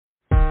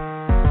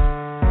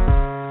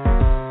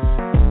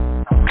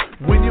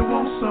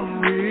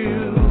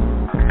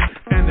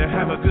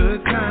a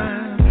good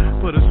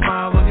time. Put a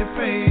smile on your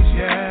face,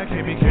 yeah.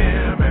 KB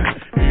Cam and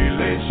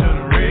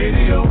Elation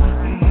Radio.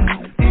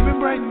 Even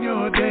brighten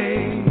your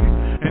day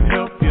and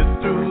help you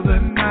through the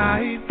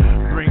night.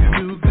 Bringing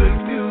you good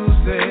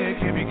music.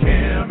 KB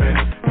Cam and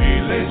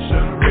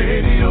Elation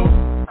Radio.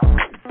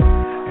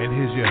 And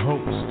here's your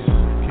host,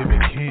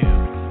 KB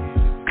Cam.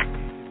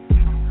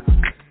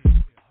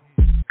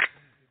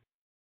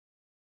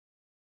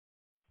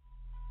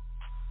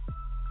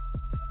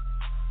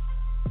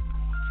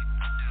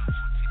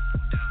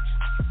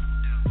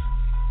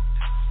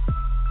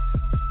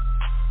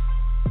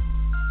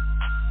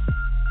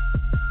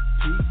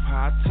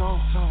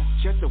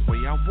 Check the way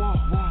I walk,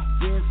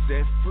 been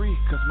set free,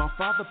 cause my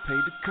father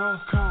paid the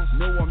cost.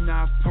 No, I'm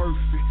not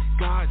perfect,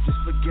 God just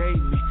forgave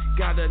me.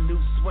 Got a new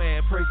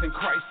swag, praising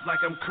Christ like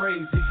I'm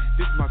crazy.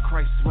 This my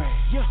Christ swag,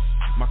 yeah.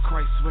 My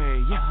Christ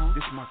swag, yeah.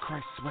 This my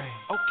Christ swag,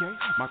 okay.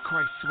 My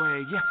Christ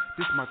swag, yeah.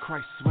 This my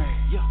Christ swag,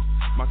 yeah.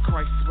 My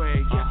Christ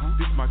swag, yeah.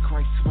 This my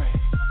Christ swag.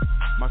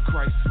 My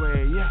Christ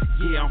swag, yeah.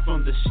 Yeah, I'm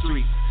from the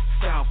streets.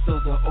 South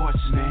of the arch,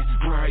 man,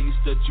 where I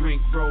used to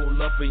drink, roll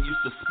up, and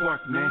used to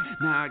spark, man.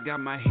 Now I got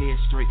my head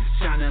straight,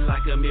 shining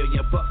like $1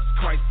 million bucks.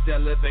 Christ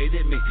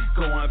elevated me,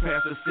 going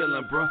past the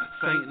ceiling, bruh.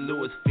 St.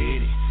 Louis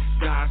fitted,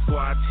 God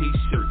Squad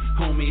t-shirt.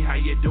 Homie, how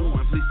you doing?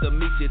 Pleased to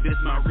meet you, this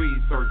my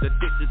rebirth.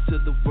 Addicted to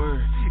the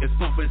word, it's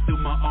pumping through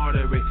my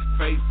artery.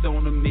 Faith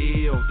on the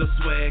meal, the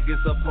swag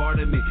is a part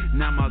of me.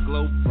 Now my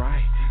glow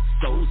bright,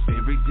 soul's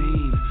been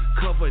redeemed,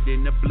 covered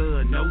in the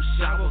blood, no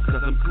shower,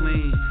 cause I'm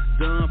clean.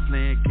 Done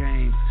playing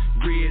games,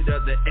 rid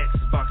of the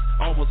Xbox,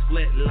 almost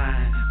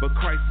flatline, but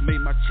Christ made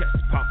my chest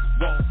pop,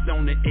 walked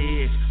on the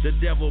edge, the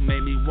devil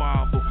made me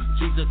wobble.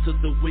 Jesus took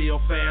the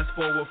wheel, fast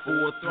forward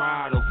full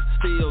throttle,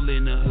 still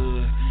in the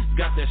hood,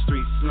 got that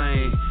street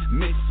slang,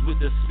 mixed with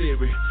the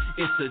spirit,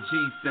 it's a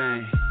G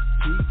thing.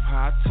 Peep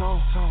how I talk,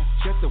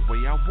 check the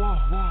way I walk,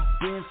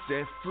 been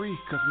set free,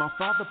 cause my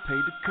father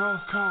paid the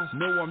cost.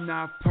 No, I'm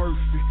not perfect,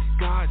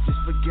 God just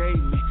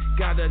forgave me.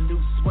 Got a new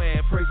swag,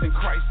 praising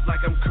Christ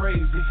like I'm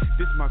crazy.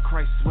 This my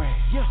Christ swag,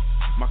 yeah.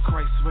 My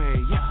Christ swag,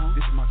 yeah.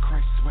 This my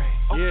Christ swag,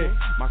 okay.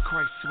 Yeah. My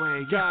Christ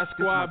swag, yeah. God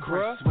Squad,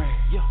 bruh. Swag,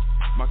 yeah.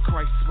 My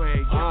Christ swag,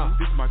 yeah.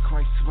 This my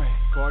Christ swag,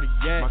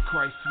 Cardiac. My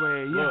Christ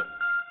swag, yeah. Look.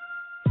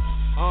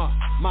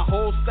 My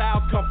whole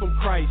style come from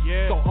Christ,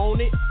 yeah. So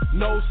own it,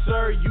 no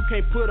sir, you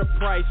can't put a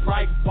price.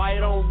 Right,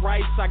 white on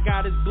rice, I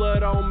got his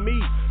blood on me.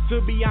 To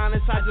be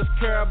honest, I just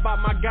care about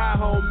my guy,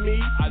 homie.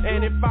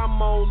 And if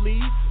I'm only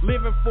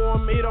living for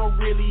him, it don't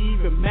really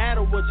even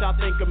matter what y'all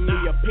think of me.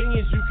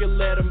 Opinions, you can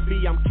let them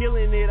be. I'm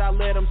killing it, I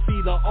let them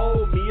see the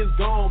old me is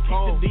gone.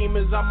 Keep the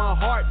demons out my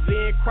heart,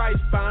 then Christ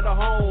found a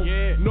home.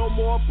 Yeah. No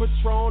more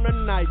Patron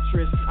or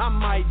nitrous. I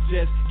might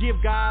just give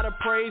God a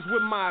praise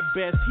with my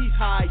best. He's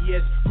high,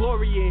 yes.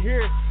 Glory in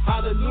here.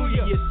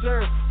 Hallelujah, yes,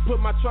 sir. Put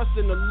my trust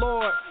in the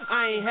Lord.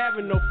 I ain't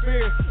having no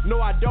fear.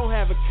 No, I don't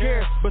have a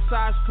care.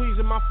 Besides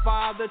pleasing my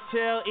Father,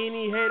 tell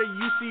any hater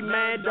you see,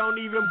 man, don't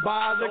even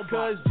bother.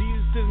 Cause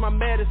Jesus is my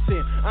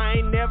medicine. I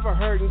ain't never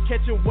hurting.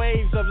 Catching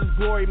waves of his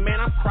glory, man,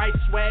 I'm Christ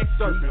swag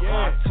surfing.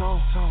 Yeah. I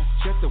talk,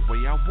 check the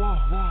way I walk.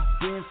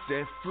 Been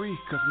set free,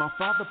 cause my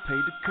Father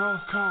paid the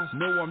cost.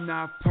 No, I'm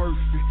not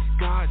perfect.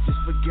 God just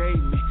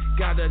forgave me.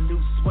 Got a new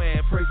swag,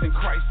 praising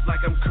Christ like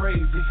I'm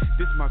crazy.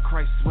 This my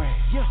Christ swag,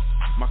 yeah.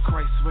 My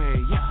Christ swag,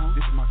 yeah.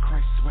 This my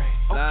Christ swag,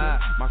 okay.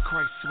 My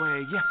Christ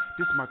swag, yeah.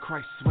 This my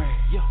Christ swag,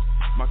 yeah.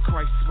 My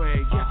Christ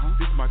swag, yeah.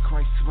 This my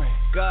Christ swag.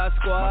 God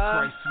Squad. My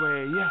Christ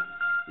swag, yeah.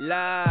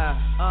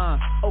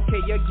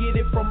 Okay, I get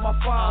it from my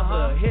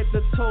father. Head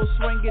to toe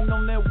swinging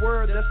on that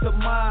word, that's the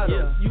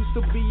motto. Used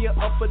to be a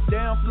up or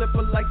down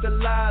flipper like the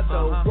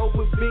Lotto. Roll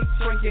with big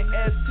drinking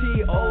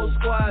ST, old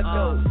squad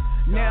though.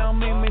 Now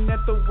I'm aiming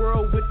at the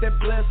world with that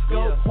blessed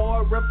scope.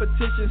 Hard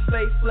repetition,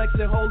 stay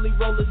flexing, holy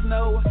rollers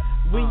know.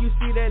 When you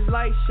see that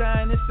light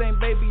shine, this ain't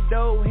baby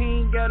dough. He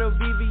ain't got a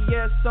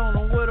VVS on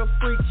him, what a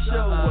freak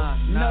show.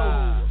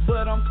 No,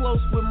 but I'm close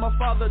with my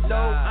father though.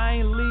 I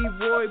ain't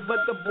Leroy, but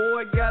the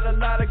boy got a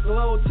lot of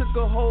glow. Took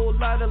a whole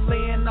lot of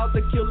laying out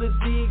to kill his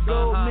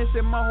ego.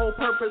 Missing my whole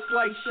purpose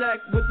like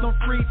Shaq with some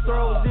free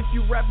throws. If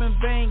you rap in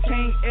vain,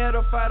 can't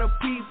edify the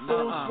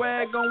people.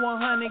 Swag on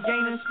 100,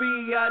 gaining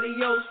speed,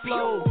 adios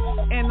flow.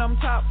 And I'm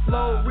top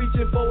flow,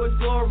 reaching for his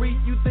glory.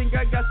 You think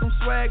I got some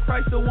swag?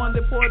 Christ the one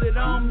that poured it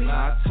on me.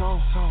 I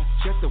talk,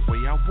 check the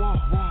way I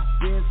walk.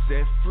 Been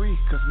set free,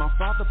 cause my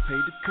Father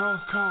paid the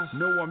cost.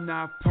 No, I'm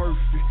not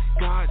perfect.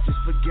 God just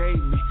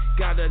forgave me.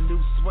 Got a new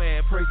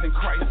swag, praising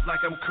Christ like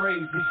I'm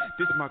crazy.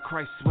 This my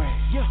Christ swag,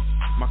 yeah.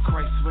 My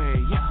Christ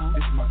swag, yeah.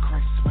 This my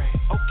Christ swag,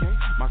 okay.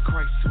 My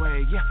Christ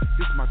swag, yeah.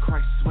 This my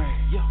Christ swag,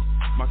 yeah.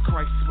 My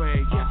Christ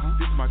swag, yeah.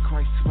 This my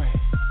Christ swag.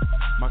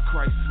 My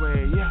Christ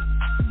swag, yeah.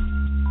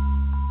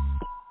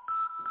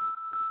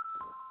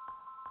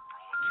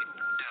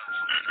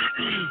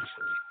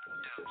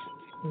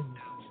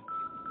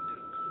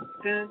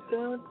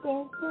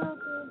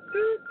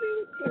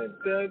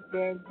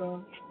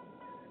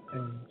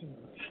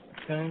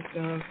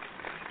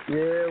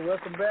 Yeah,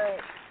 welcome back.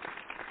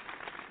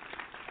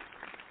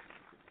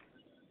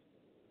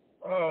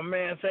 Oh,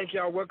 man, thank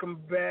y'all.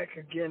 Welcome back.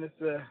 Again,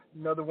 it's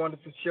another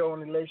wonderful show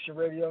on Elation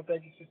Radio.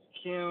 Thank you, Sister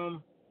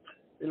Kim.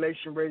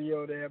 Elation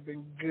Radio, they have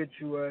been good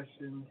to us,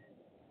 and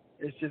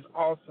it's just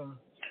awesome.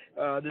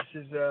 This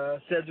is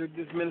Sedric,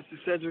 this Minister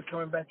Sedric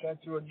coming back at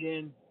you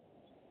again.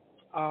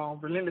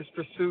 Relentless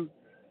Pursuit.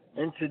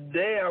 And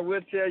today I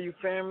will tell you,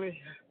 family,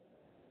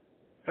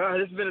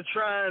 it's been a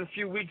trying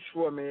few weeks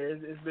for me.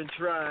 It's been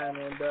trying,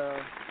 and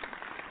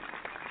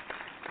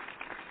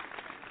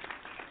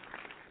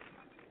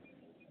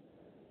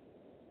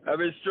I've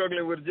been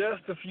struggling with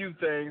just a few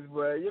things,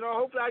 but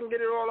hopefully I can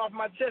get it all off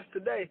my chest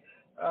today.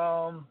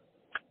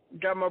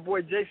 Got my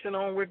boy Jason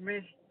on with me.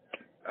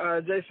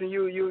 Jason,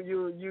 you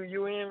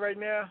in right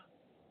now?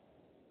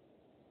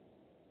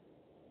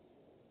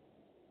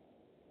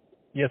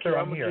 Yes, sir.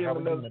 I'm here. How are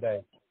you doing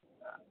today?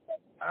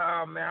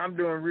 Oh, man, I'm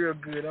doing real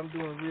good.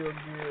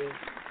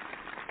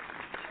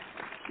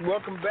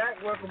 Welcome back.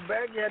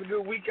 You had a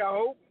good week, I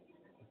hope.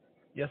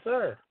 Yes,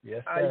 sir.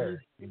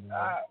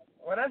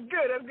 Well, that's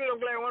good. I'm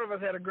glad one of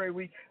us had a great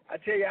week. I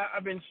tell you,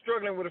 I've been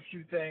struggling with a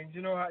few things.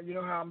 You know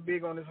how I'm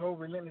big on this whole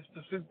relentless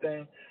pursuit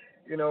thing.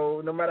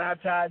 No matter how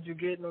tired you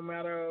get, no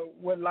matter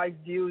what life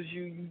deals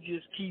you, you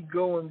just keep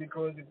going,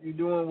 because if you're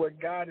doing what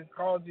God has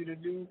called you to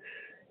do,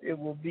 it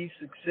will be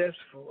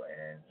successful.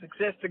 And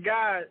success to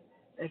God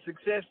and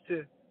success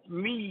to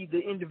me, the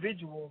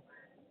individual,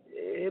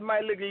 it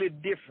might look a little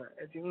different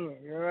at the end.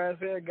 You know what I'm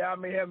saying? God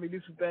may have me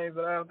do some things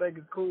that I don't think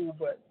is cool,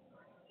 but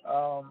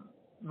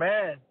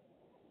man,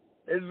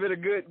 it's been a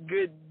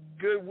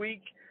good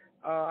week.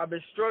 I've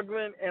been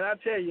struggling, and I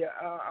tell you,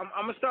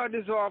 I'm gonna start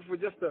this off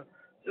with just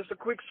a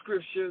quick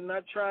scripture.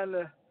 Not trying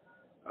to,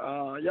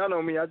 y'all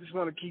know me. I just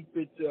want to keep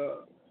it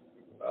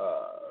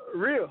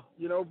real,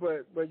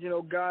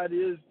 But God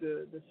is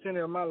the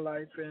center of my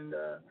life, and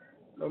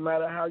no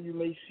matter how you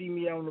may see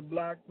me on the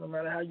block, no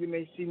matter how you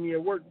may see me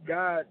at work,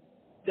 God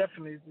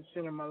definitely is the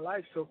center of my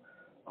life. So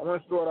I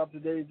want to start off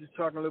today just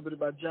talking a little bit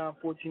about John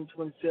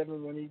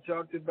 14:27, when he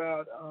talked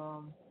about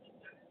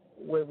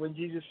when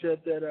Jesus said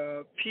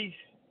that peace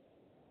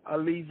I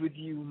leave with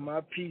you,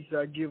 my peace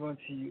I give unto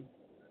you.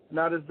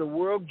 Not as the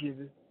world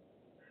giveth,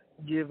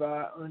 give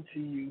I unto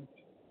you.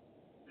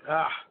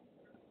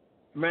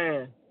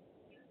 Man,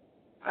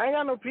 I ain't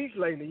got no peace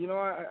lately.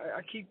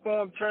 I keep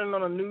on turning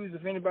on the news.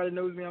 If anybody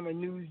knows me, I'm a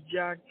news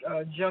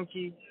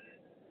junkie.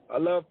 I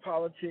love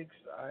politics.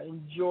 I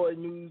enjoy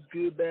news,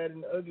 good, bad,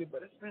 and ugly.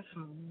 But it's been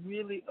some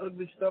really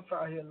ugly stuff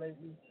out here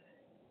lately.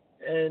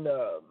 And,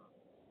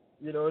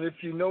 and if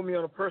you know me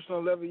on a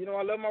personal level,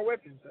 I love my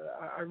weapons.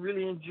 I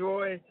really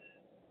enjoy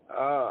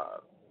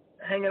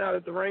hanging out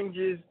at the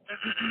ranges,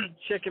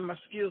 checking my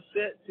skill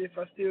set, see if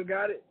I still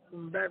got it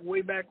from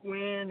way back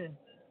when. And,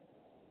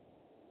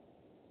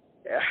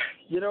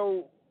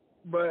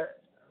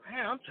 but,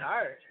 man, I'm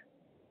tired.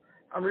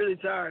 I'm really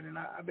tired, and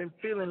I've been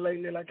feeling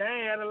lately like I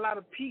ain't had a lot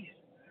of peace.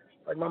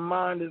 Like my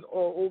mind is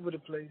all over the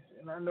place,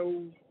 and I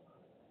know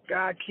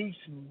God keeps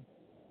me.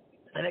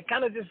 And it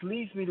kind of just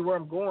leads me to where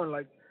I'm going.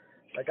 Like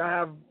I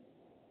have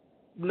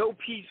no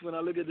peace when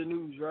I look at the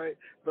news, right?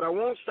 But I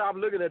won't stop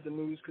looking at the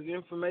news, because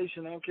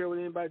information, I don't care what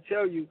anybody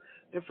tell you,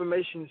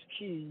 information is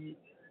key.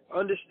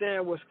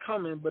 Understand what's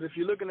coming, but if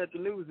you're looking at the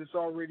news, it's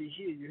already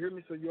here. You hear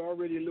me? So you're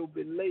already a little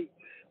bit late.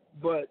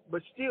 But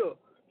still,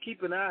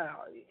 keep an eye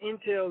out.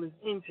 Intel is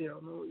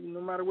intel,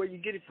 no matter where you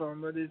get it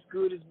from, whether it's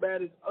good, it's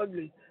bad, it's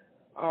ugly.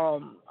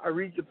 I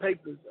read the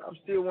papers. I'm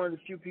still one of the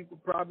few people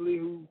probably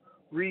who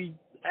read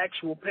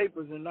actual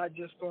papers and not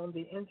just on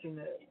the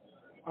internet.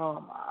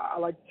 I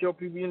like to tell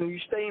people, you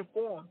stay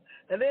informed.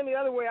 And then the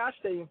other way I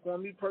stay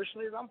informed, me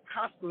personally, is I'm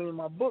constantly in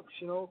my books,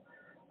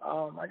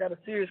 I got a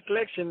serious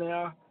collection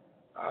now.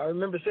 I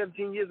remember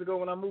 17 years ago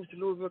when I moved to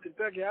Louisville,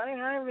 Kentucky, I didn't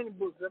have any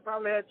books. I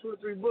probably had 2 or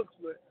 3 books,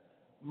 but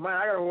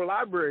I got a whole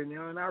library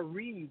now, and I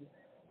read.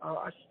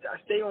 I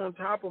stay on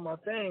top of my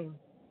thing,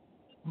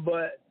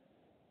 but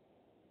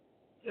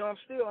I'm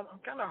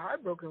kind of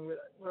heartbroken with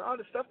all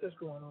the stuff that's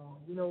going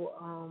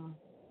on.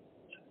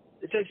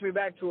 It takes me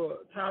back to a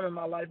time in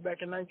my life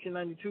back in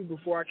 1992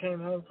 before I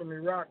came home from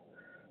Iraq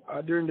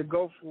during the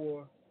Gulf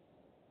War,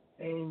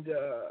 and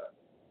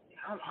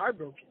I'm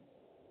heartbroken.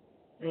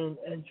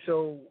 And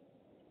so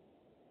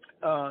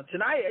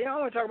tonight, I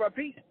want to talk about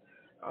peace,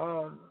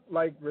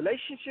 like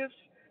relationships.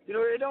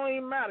 It don't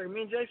even matter.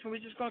 Me and Jason, we're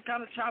just going to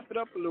kind of chop it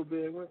up a little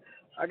bit.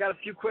 I got a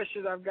few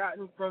questions I've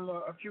gotten from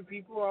a few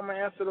people. I'm going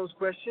to answer those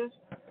questions.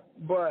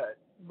 But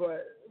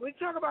we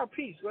talk about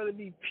peace, whether it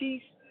be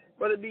peace,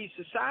 whether it be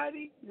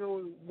society,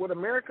 what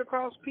America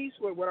calls peace,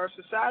 what our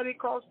society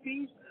calls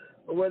peace,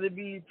 or whether it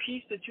be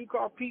peace that you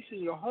call peace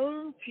in your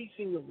home, peace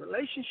in your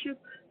relationship,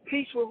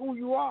 peace with who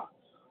you are.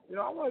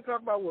 I want to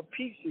talk about what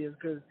peace is,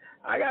 because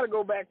I got to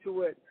go back to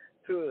what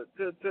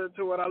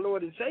our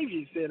Lord and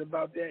Savior said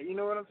about that. You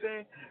know what I'm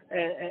saying?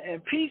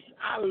 And peace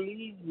I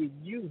leave with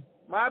you.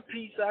 My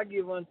peace I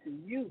give unto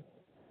you.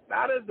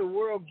 Not as the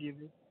world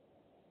giveth.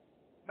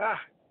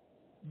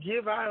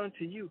 Give I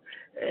unto you.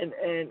 And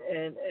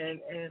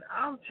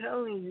I'm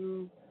telling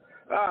you,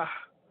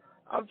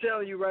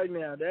 right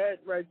now, that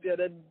right there,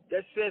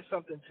 that says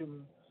something to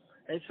me.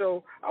 And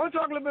so I want to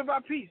talk a little bit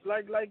about peace,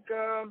 like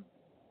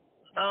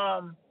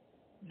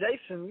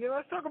Jason.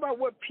 Let's talk about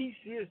what peace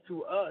is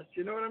to us.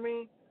 You know what I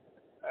mean?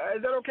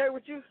 Is that okay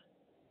with you?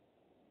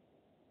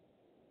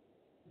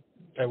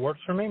 That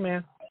works for me,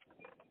 man.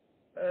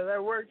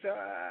 That works.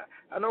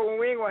 I know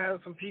we ain't gonna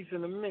have some peace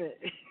in a minute,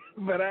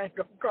 but I ain't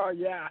gonna call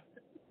you out.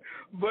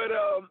 But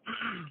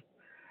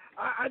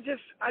I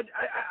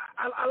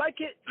like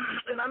it,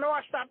 and I know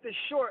I stopped it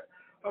short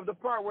of the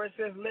part where it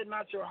says, "Let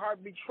not your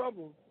heart be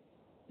troubled."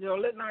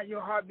 Let not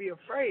your heart be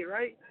afraid,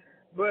 right?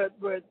 But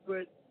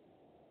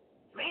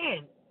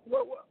man,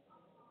 what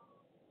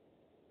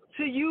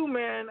to you,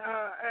 man?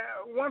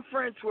 One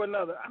friend to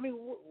another. I mean,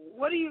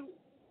 what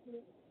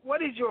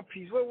is your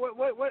peace?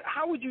 What?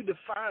 How would you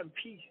define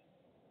peace?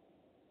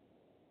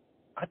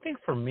 I think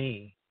for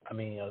me, I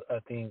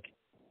think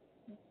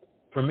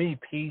for me,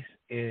 peace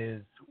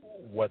is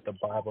what the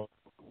Bible.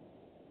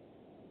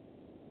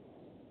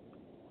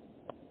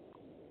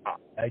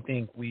 I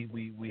think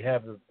we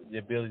have the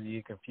ability to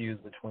get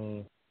confused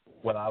between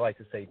what I like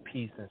to say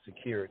peace and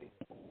security,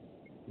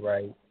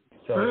 right?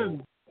 So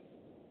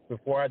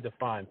before I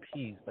define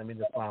peace, let me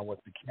define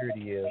what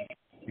security is,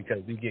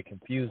 because we get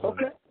confused on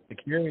it.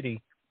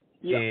 Security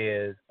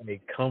is a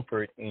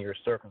comfort in your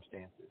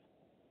circumstances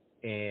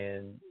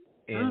and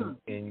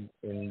in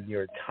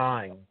your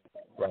time,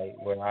 right?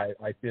 Where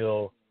I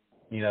feel,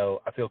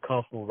 I feel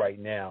comfortable right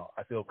now.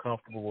 I feel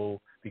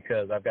comfortable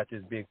because I've got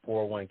this big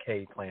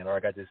 401k plan, or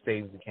I got this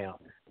savings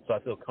account, so I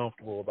feel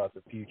comfortable about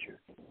the future.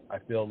 I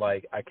feel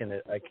like I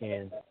can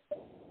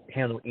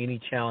handle any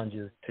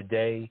challenges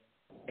today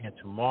and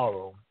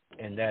tomorrow,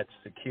 and that's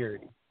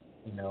security.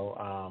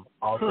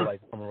 Also,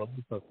 like from a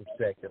relational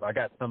perspective, I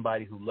got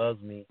somebody who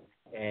loves me,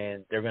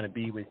 and they're going to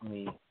be with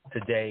me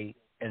today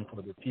and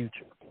for the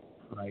future,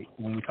 right?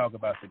 When we talk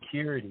about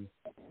security,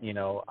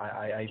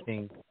 I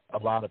think a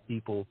lot of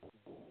people,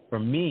 for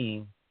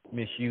me,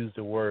 misuse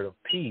the word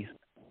of peace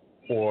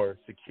for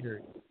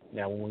security.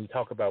 Now, when we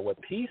talk about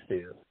what peace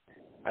is,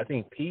 I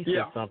think peace is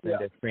something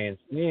that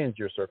transcends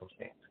your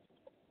circumstance,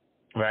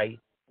 right?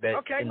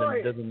 That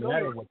it doesn't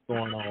matter what's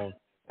going on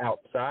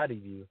outside of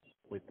you.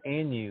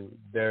 Within you,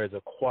 there's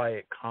a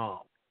quiet calm,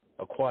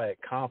 a quiet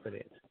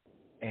confidence,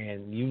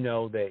 and you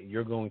know that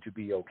you're going to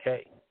be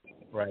okay,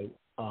 right?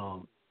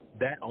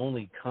 That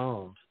only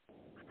comes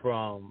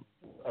from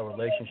a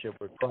relationship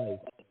with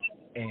Christ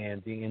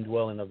and the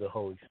indwelling of the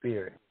Holy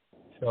Spirit.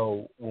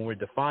 So when we're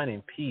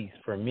defining peace,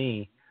 for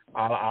me,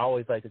 I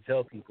always like to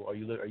tell people, are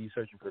you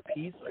searching for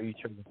peace, or are you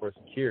searching for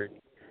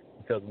security?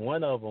 Because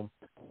one of them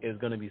is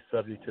going to be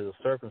subject to the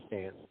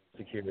circumstance,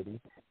 security,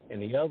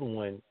 and the other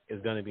one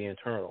is going to be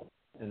internal,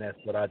 and that's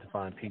what I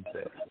define peace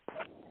as.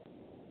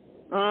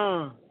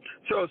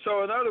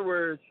 So in other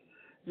words,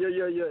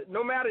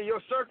 no matter your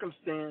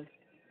circumstance,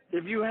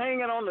 if you're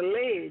hanging on the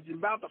ledge and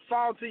about to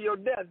fall to your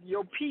death,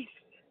 your peace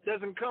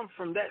doesn't come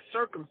from that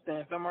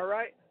circumstance. Am I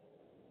right?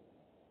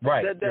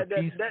 Right.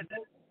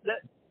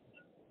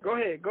 Go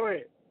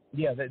ahead.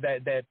 Yeah,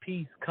 that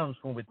peace comes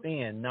from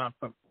within,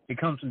 it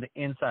comes from the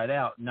inside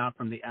out, not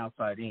from the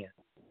outside in.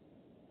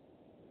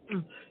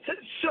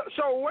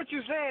 So what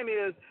you're saying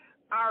is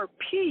our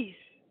peace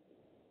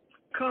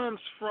comes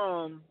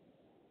from,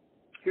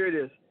 here it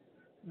is,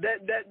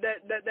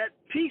 that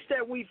peace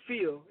that we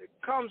feel, it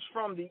comes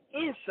from the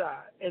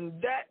inside,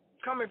 and that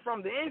coming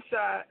from the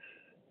inside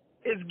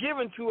is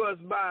given to us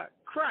by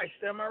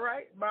Christ, am I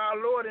right? By our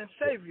Lord and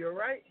Savior,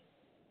 right?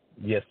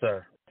 Yes,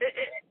 sir.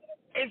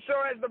 And so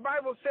as the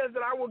Bible says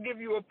that I will give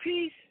you a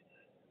peace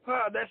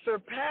that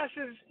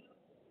surpasses,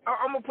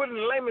 I'm going to put it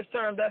in layman's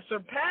terms, that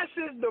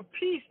surpasses the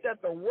peace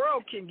that the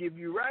world can give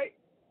you, right?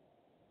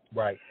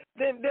 Right.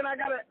 Then I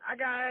gotta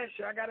ask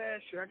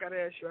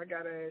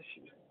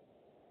you.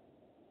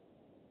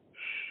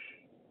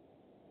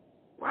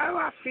 Why do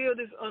I feel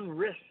this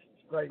unrest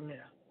right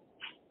now?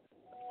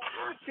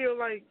 I feel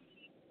like,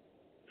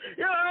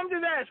 I'm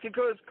just asking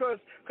because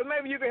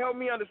maybe you can help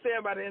me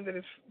understand by the end of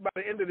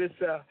this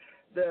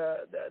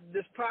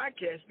this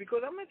podcast,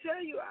 because I'm gonna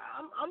tell you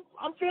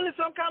I'm feeling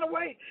some kind of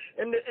way,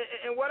 and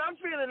what I'm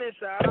feeling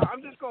inside,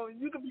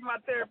 you can be my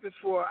therapist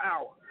for an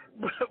hour,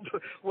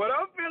 but what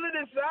I'm feeling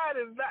inside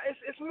is not,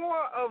 it's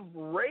more of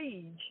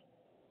rage.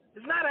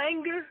 It's not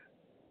anger.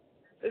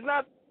 It's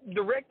not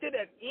directed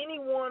at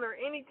anyone or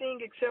anything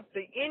except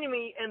the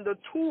enemy and the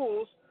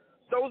tools,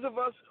 those of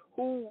us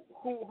who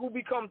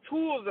become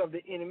tools of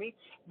the enemy,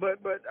 but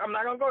I'm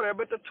not going to go there,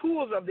 but the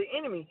tools of the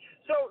enemy.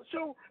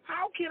 So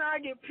how can I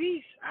get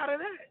peace out of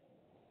that?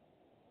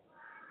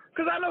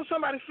 Because I know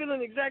somebody's feeling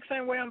the exact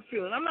same way I'm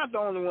feeling. I'm not the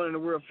only one in the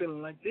world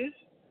feeling like this.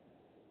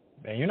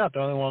 Man, you're not the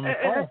only one on the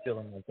phone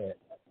feeling like that.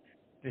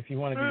 If you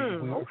want to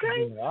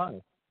be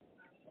honest,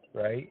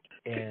 right?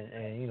 And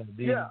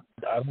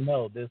I don't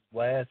know, this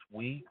last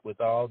week with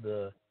all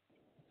the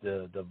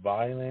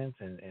violence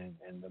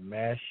and the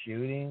mass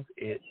shootings,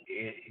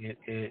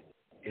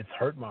 it's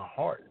hurt my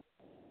heart,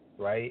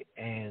 right?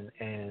 And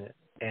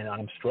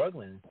I'm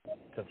struggling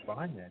to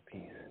find that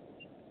peace.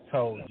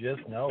 So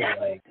just know,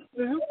 like,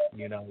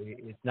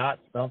 It's not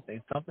something.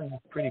 It's something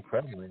that's pretty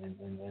prevalent,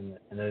 and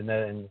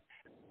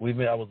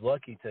I was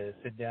lucky to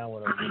sit down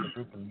with a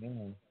group of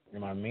men in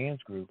my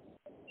men's group,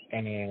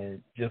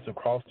 and just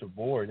across the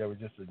board, there was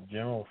just a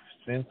general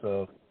sense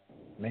of,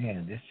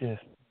 man, this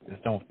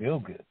don't feel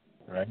good,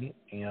 right?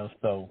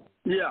 So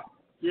yeah.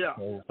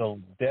 So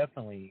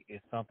definitely,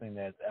 it's something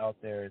that's out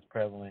there, it's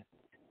prevalent,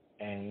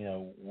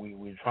 and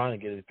we're trying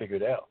to get it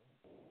figured out.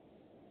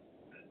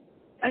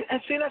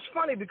 And see, that's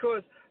funny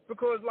because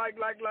like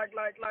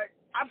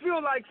I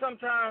feel like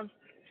sometimes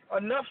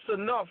enough's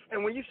enough,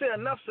 and when you say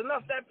enough's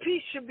enough, that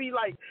peace should be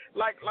like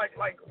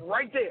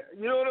right there.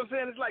 You know what I'm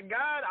saying? It's like,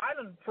 God, I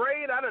done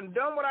prayed, I done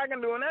what I can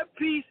do, and that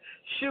peace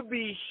should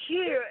be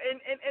here.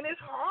 And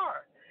it's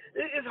hard.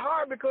 It's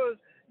hard because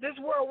this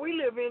world we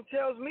live in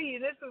tells me,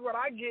 this is what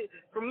I get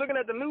from looking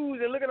at the news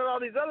and looking at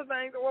all these other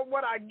things.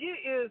 What I get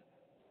is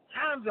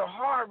times are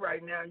hard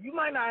right now. You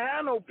might not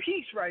have no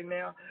peace right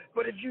now,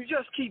 but if you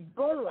just keep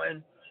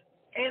going,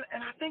 and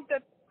I think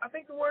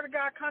the Word of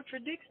God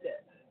contradicts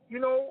that.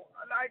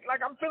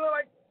 Like I'm feeling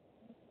like,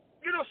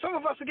 some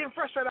of us are getting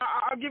frustrated.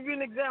 I'll give you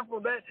an example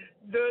that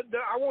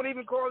I won't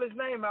even call his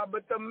name out,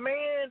 but the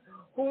man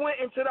who went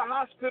into the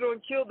hospital and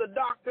killed the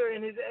doctor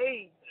and his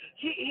aide,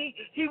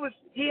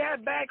 he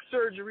had back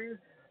surgery,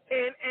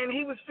 and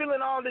he was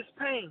feeling all this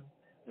pain.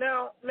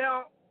 Now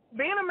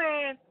being a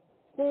man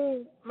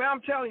who, man,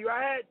 I'm telling you,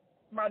 I had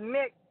my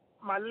neck,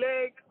 my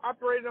leg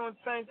operated on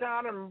the same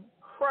time and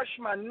crushed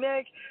my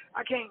neck.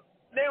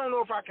 They don't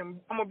know if I'm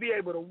going to be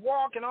able to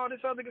walk and all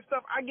this other good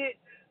stuff. I get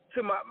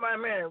to my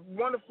man,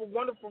 wonderful,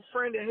 wonderful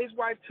friend and his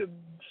wife took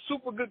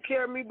super good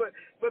care of me, but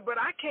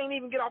I can't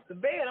even get off the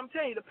bed. I'm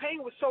telling you, the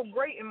pain was so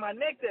great in my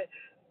neck that,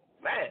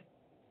 man,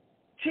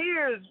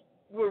 tears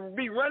would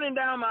be running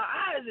down my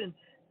eyes,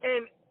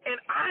 and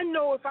I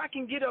know if I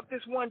can get up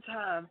this one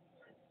time,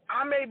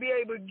 I may be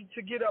able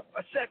to get up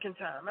a second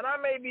time, and I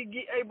may be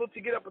able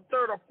to get up a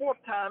third or fourth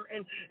time,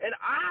 and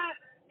I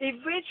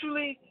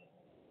eventually,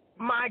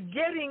 my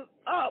getting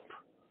up,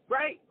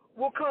 right,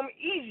 will come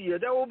easier.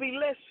 There will be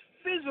less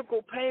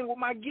physical pain with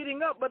my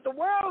getting up, but the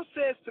world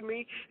says to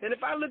me, and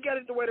if I look at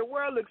it the way the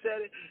world looks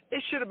at it,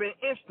 it should have been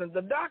instant.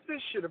 The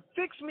doctors should have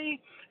fixed me,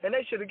 and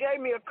they should have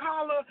gave me a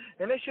collar,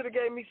 and they should have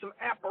gave me some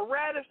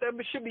apparatus. There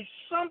should be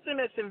something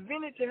that's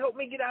invented to help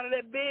me get out of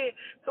that bed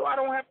so I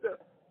don't have to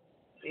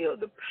feel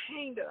the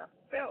pain that I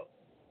felt.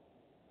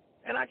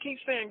 And I keep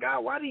saying,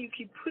 God, why do you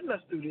keep putting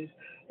us through this?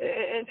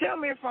 And tell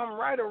me if I'm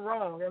right or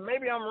wrong. And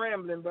maybe I'm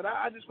rambling, but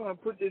I just want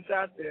to put this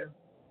out there.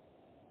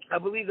 I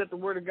believe that the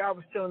Word of God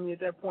was telling me at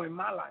that point in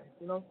my life,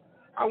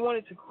 I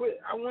wanted to quit.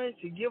 I wanted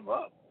to give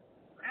up.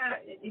 Man,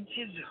 it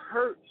just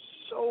hurt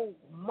so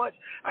much.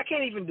 I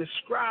can't even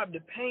describe the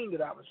pain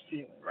that I was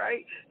feeling,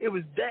 right? It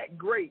was that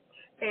great.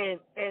 And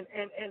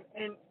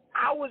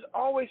I was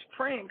always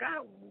praying,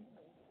 God,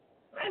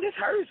 man, this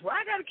hurts. Why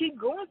I got to keep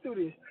going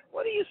through this?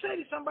 What do you say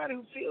to somebody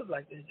who feels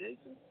like that,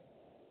 Jason?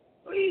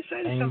 What do you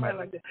say to somebody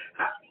like that?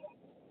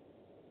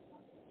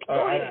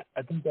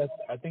 I think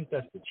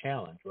that's the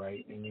challenge,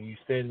 right? And you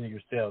said in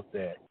yourself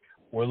that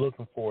we're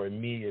looking for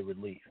immediate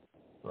relief,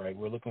 right?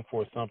 We're looking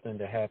for something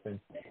to happen,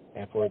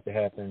 and for it to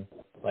happen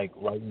like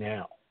right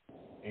now.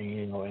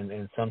 And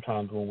and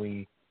sometimes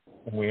when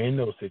we're in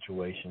those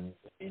situations,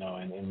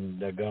 and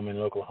the gunman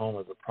in Oklahoma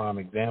is a prime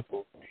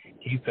example.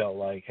 He felt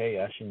like, hey,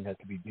 I shouldn't have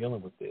to be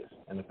dealing with this,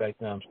 and the fact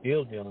that I'm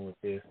still dealing with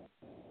this,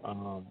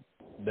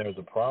 there's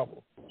a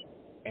problem.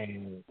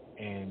 And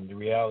the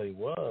reality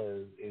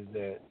is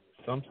that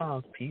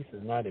sometimes peace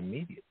is not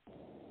immediate,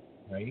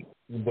 right?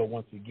 But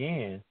once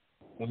again,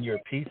 when your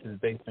peace is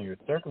based on your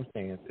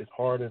circumstance, it's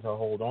harder to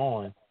hold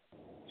on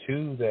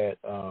to that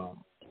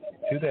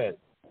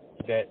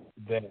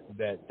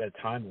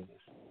timeliness.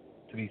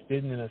 To be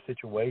sitting in a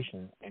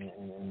situation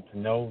and to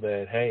know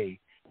that, hey,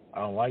 I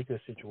don't like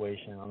this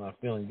situation, I'm not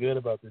feeling good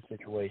about this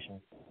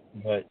situation,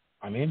 but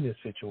I'm in this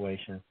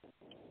situation.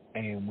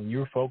 And when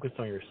you're focused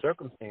on your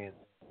circumstance,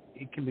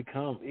 it can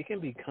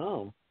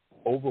become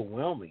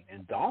overwhelming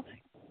and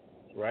daunting,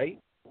 right?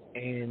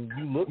 And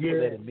you look for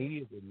that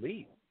immediate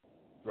relief,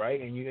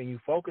 right? And you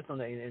focus on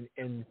that,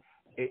 and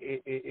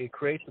it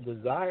creates a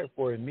desire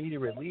for immediate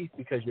relief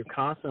because you're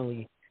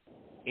constantly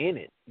in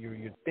it.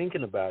 You're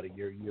thinking about it.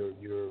 You're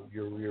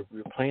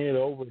playing it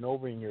over and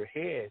over in your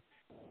head,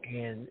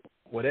 and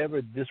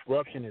whatever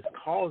disruption is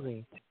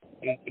causing,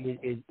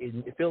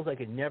 it feels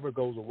like it never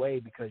goes away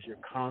because you're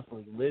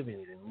constantly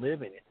living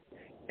it.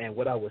 And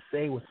what I would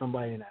say with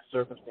somebody in that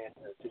circumstance,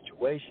 in that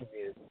situation,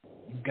 is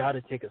you've got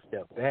to take a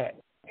step back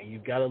and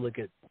you've got to look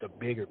at the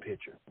bigger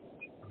picture,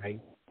 right?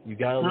 You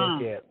got to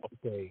look at,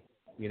 okay,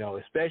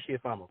 especially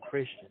if I'm a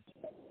Christian,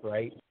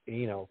 right?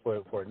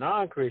 For a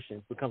non-Christian,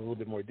 it becomes a little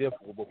bit more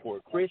difficult. But for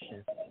a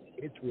Christian,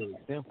 it's really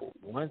simple.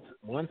 Once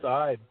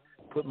I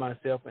put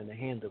myself in the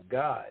hands of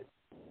God,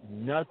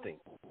 nothing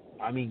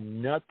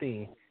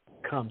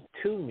comes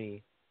to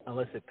me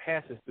unless it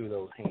passes through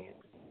those hands.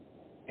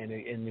 And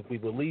if we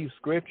believe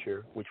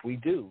Scripture, which we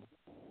do,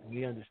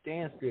 we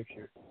understand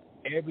Scripture,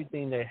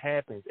 everything that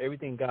happens,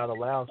 everything God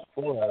allows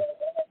for us,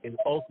 is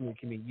ultimately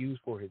can be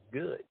used for His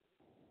good.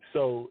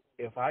 So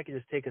if I could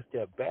just take a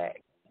step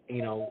back,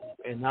 you know,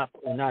 and not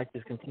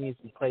just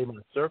continuously play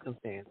my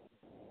circumstance,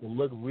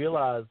 and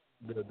realize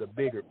the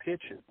bigger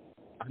picture.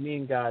 I'm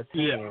in God's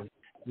hand.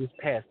 Just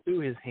pass through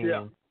His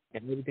hand,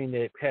 and everything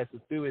that passes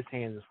through His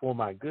hands is for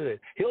my good.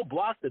 He'll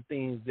block the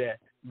things that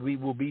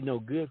will be no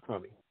good for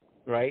me,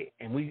 right?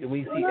 And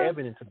we see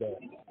evidence of that.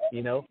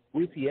 You know,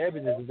 we see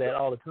evidence of that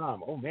all the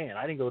time. Oh man,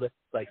 I didn't go to,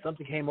 like,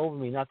 something came over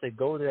me not to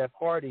go to that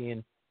party,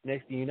 and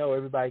next thing you know,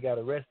 everybody got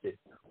arrested.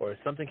 Or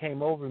something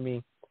came over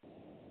me,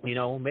 you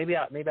know, maybe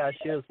I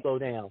should slow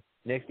down.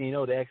 Next thing you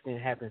know, the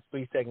accident happens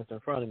 3 seconds in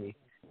front of me.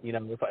 You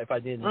know, if I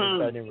didn't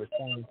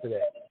respond to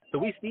that. So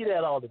we see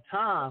that all the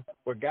time,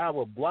 where God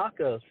will block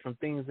us from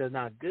things that's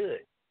not good.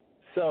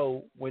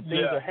 So when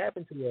things are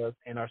happening to us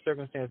and our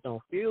circumstances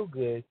don't feel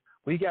good,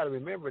 we got to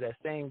remember that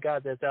same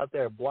God that's out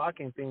there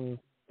blocking things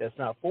that's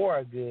not for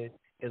our good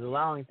is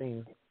allowing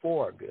things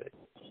for our good.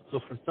 So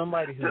for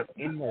somebody who's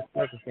in that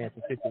circumstance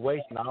and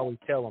situation, I always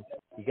tell them,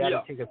 you got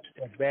to take a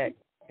step back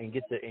and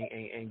get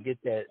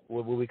that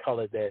what we call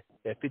it,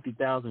 that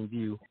 50,000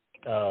 view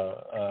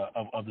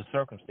of the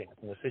circumstance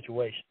and the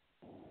situation.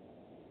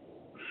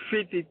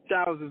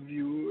 50,000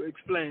 view.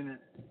 Explain it.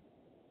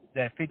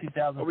 That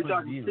 50,000 Are we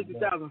talking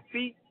 50,000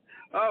 feet?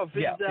 Oh,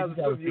 50,000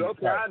 foot view.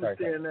 Okay, I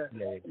understand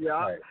that.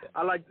 Yeah,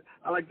 I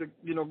like to,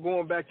 you know,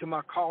 going back to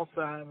my call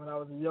sign when I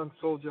was a young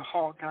soldier,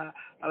 Hawk. I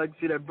like to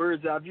see that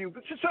bird's eye view.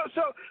 But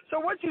so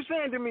what you're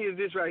saying to me is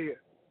this right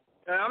here.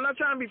 And I'm not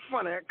trying to be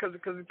funny, because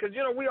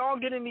you know, we all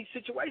get in these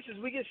situations.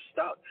 We get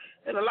stuck,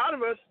 and a lot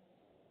of us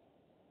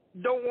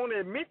don't want to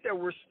admit that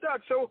we're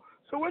stuck. So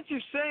what you're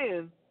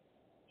saying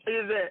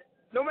is that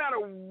no matter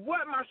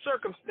what my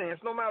circumstance,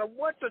 no matter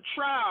what the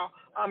trial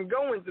I'm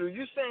going through,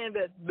 you're saying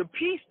that the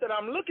peace that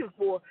I'm looking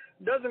for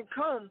doesn't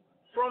come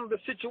from the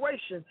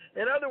situation.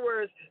 In other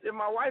words, if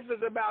my wife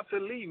is about to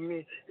leave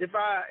me, if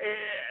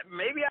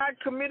maybe I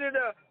committed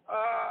a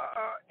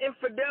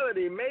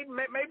infidelity,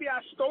 maybe I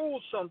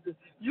stole something,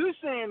 you're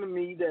saying to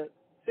me that,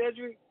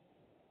 Sedric,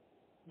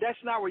 that's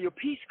not where your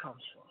peace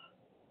comes from.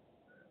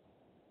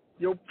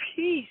 Your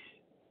peace,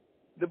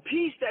 the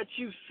peace that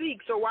you seek.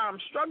 So while I'm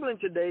struggling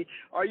today,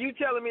 are you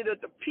telling me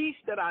that the peace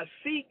that I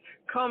seek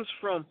comes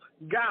from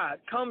God,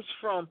 comes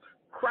from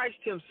Christ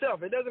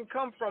Himself? It doesn't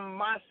come from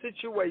my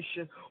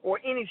situation or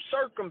any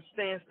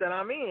circumstance that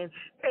I'm in.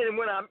 And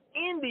when I'm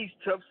in these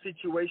tough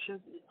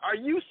situations, are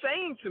you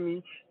saying to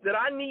me that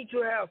I need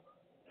to have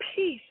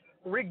peace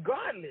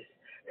regardless?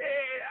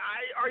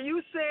 Are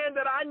you saying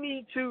that I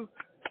need to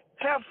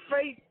have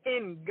faith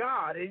in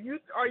God?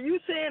 Are you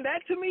saying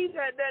that to me,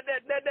 that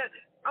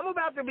I'm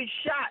about to be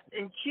shot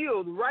and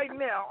killed right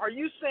now? Are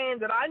you saying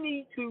that I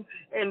need to,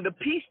 and the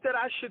peace that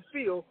I should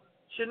feel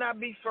should not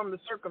be from the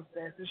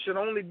circumstances, should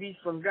only be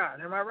from God?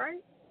 Am I right?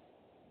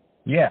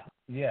 Yeah,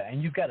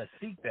 and you've got to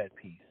seek that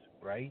peace,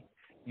 right?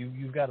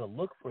 You've got to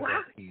look for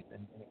that peace,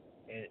 and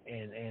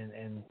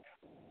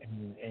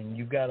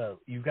you've got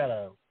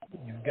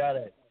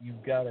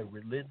to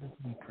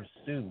relentlessly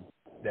pursue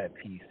that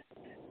peace,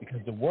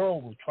 because the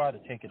world will try to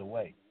take it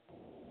away.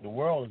 The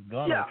world is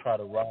gonna try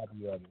to rob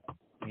you of it.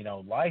 You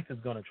know, life is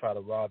gonna try to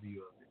rob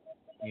you of it.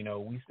 You know,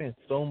 we spend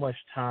so much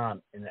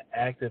time in the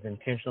active,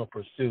 intentional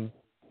pursuit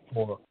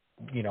for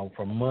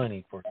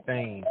money, for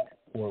fame,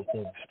 for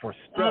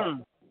stuff.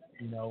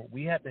 You know,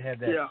 we have to have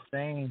that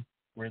same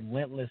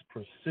relentless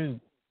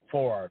pursuit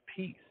for our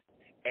peace.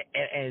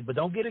 But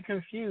don't get it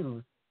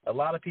confused. A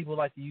lot of people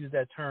like to use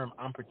that term,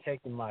 I'm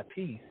protecting my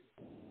peace,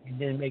 and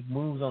then make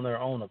moves on their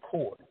own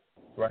accord,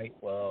 right?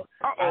 Well,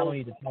 I don't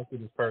need to talk to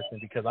this person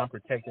because I'm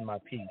protecting my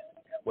peace.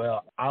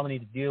 Well, I don't need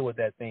to deal with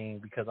that thing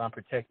because I'm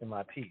protecting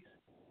my peace.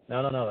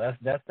 No.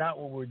 That's not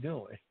what we're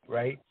doing,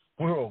 right?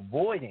 We're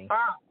avoiding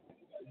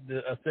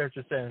a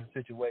certain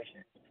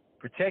situation.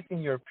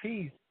 Protecting your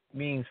peace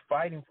means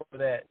fighting for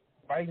that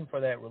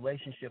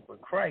relationship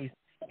with Christ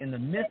in the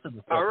midst of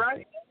the circumstance. All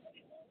right.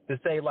 To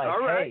say, like,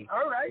 hey,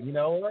 you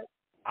know what?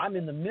 I'm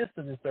in the midst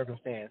of this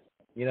circumstance.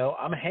 You know,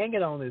 I'm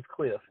hanging on this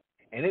cliff,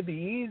 and it'd be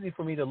easy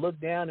for me to look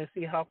down and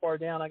see how far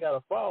down I got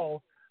to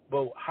fall.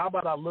 But how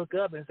about I look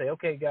up and say,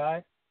 okay,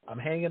 guys, I'm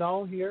hanging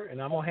on here,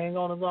 and I'm going to hang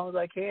on as long as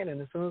I can,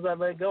 and as soon as I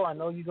let go, I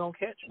know you're going to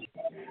catch me.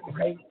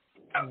 Right?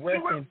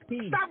 Rest in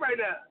peace. Stop right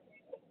there.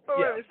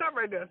 Stop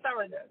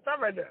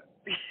right there.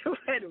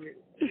 Wait a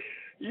minute.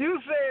 You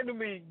saying to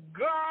me,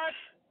 God,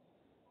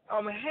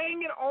 I'm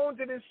hanging on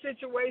to this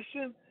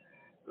situation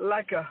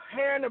like a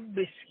hair in a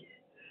biscuit,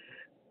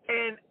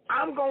 and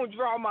I'm going to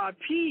draw my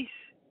peace.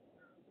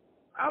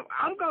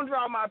 I'm going to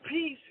draw my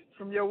peace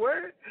from your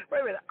word.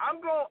 Wait a minute. I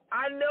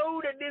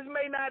know that this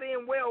may not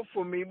end well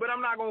for me, but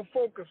I'm not going to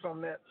focus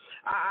on that.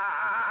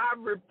 I've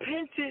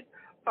repented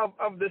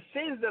of the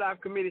sins that I've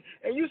committed.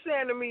 And you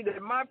saying to me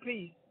that my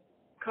peace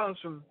comes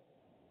from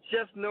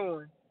just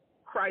knowing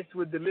Christ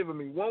would deliver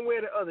me. One way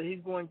or the other,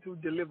 He's going to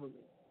deliver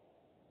me.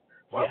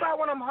 What about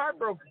when I'm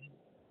heartbroken?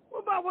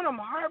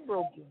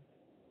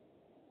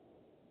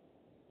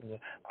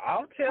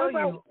 I'll tell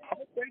you,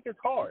 heartbreak is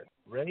hard,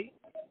 right?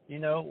 You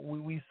know,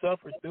 we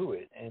suffer through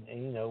it, and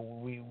you know,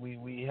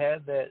 we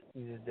have that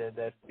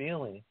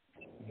feeling,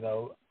 You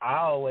know, I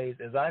always,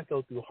 as I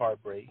go through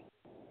heartbreak,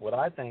 what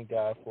I thank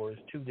God for is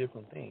two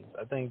different things.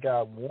 I thank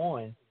God,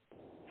 one,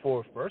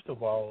 for, first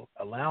of all,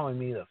 allowing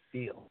me to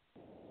feel,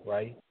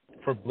 right?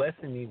 For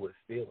blessing me with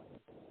feelings,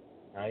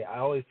 right? I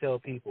always tell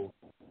people,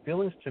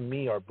 feelings to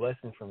me are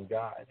blessings from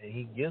God, and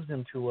he gives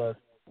them to us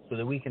so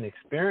that we can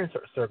experience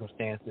our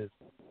circumstances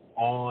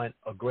on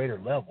a greater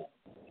level,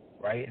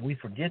 right? And we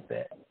forget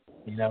that,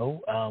 you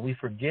know. We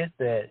forget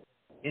that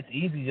it's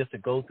easy just to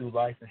go through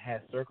life and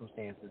have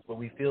circumstances, but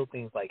we feel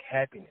things like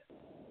happiness.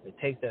 It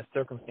takes that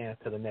circumstance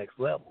to the next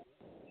level.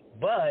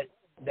 But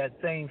that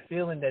same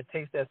feeling that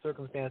takes that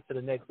circumstance to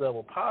the next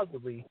level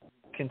positively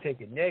can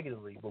take it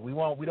negatively, but we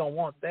don't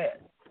want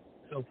that.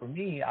 So for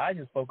me, I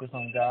just focus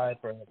on God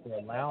for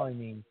allowing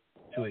me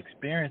to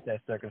experience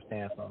that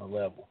circumstance on a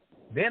level.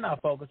 Then I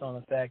focus on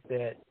the fact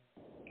that,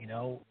 you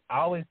know, I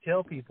always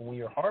tell people when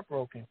you're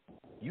heartbroken,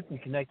 you can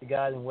connect to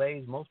God in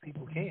ways most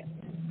people can't.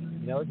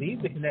 You know, it's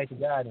easy to connect to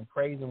God and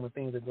praise him when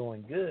things are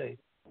going good,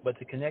 but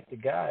to connect to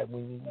God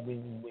when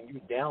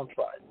you're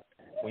downtrodden,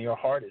 when your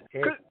heart is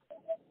heavy,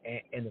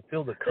 and to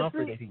feel the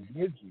comfort that he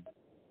gives you,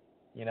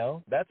 you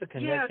know, that's a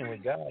connection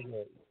with God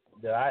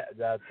that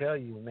I tell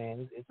you,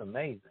 man, it's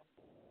amazing.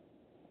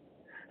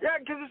 Yeah,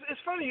 because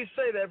it's funny you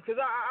say that, because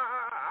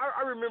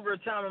I remember a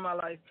time in my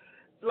life,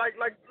 like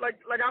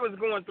I was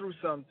going through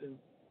something.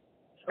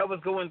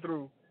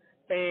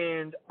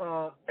 And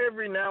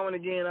every now and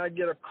again I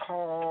get a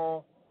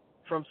call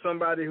from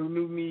somebody who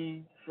knew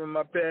me from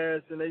my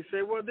past, and they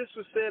say, well, this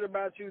was said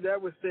about you,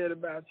 that was said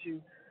about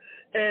you.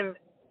 And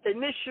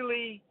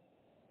initially,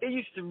 it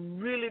used to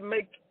really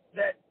make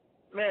that,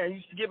 man, it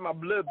used to get my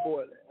blood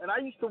boiling. And I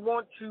used to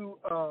want to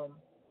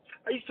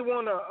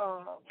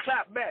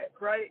clap back,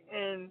 right?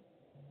 And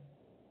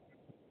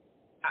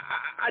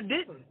I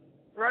didn't,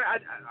 right?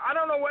 I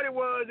don't know what it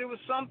was. It was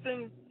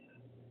something,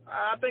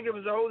 I think it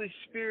was the Holy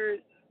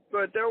Spirit,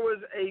 but there was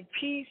a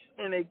peace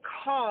and a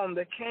calm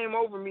that came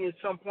over me at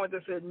some point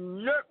that said,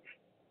 nope,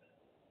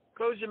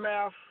 close your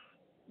mouth.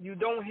 You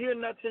don't hear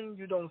nothing.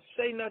 You don't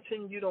say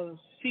nothing. You don't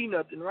see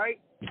nothing, right?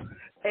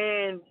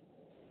 And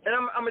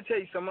I'm gonna tell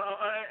you something.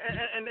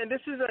 And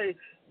this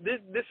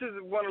is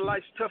one of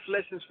life's tough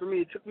lessons for me.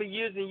 It took me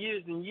years and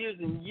years and years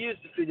and years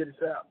to figure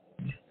this out.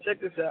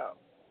 Check this out.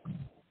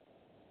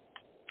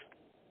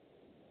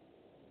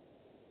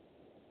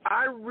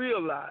 I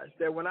realized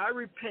that when I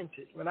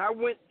repented, when I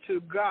went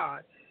to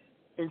God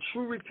in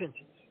true repentance,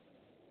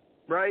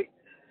 right,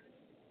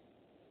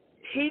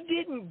 he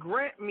didn't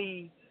grant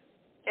me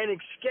an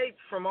escape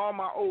from all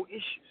my old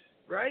issues,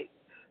 right?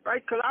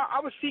 Right? Because I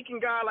was seeking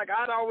God like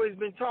I'd always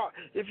been taught.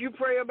 If you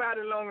pray about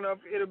it long enough,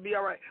 it'll be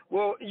all right.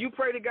 Well, you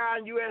pray to God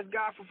and you ask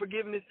God for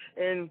forgiveness,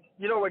 and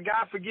you know what,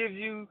 God forgives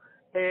you,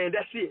 and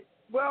that's it.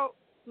 Well,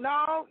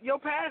 no, your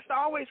past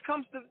always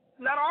comes to,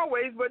 not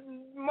always, but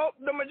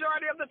the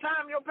majority of the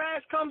time, your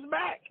past comes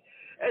back.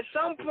 At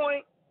some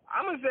point,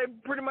 I'm going to say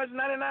pretty much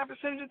 99%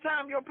 of the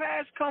time, your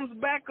past comes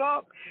back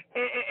up,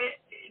 and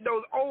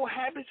those old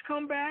habits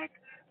come back.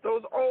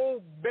 Those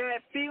old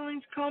bad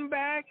feelings come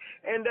back,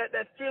 and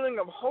that feeling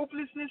of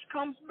hopelessness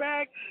comes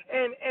back,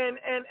 and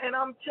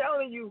I'm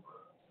telling you,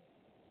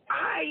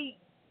 I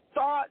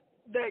thought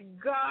that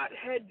God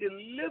had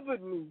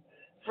delivered me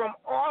from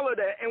all of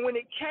that, and when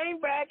it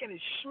came back and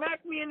it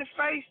smacked me in the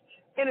face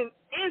in an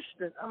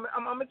instant,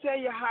 I'm gonna tell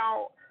you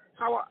how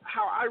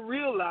I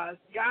realized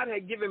God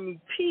had given me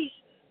peace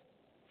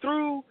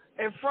through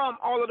and from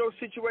all of those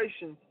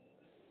situations.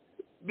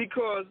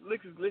 Because,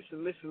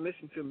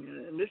 listen to me,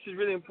 and this is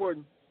really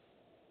important.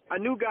 I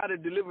knew God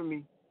had delivered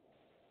me,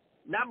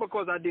 not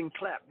because I didn't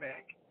clap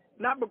back,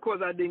 not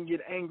because I didn't get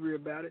angry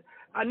about it.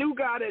 I knew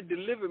God had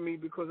delivered me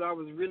because I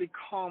was really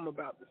calm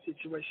about the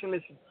situation.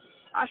 Listen,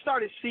 I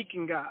started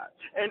seeking God.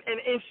 And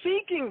in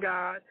seeking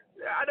God,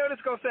 I know this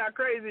is going to sound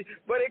crazy,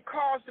 but it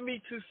caused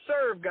me to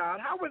serve God.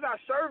 How was I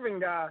serving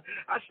God?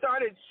 I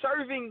started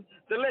serving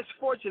the less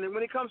fortunate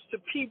when it comes to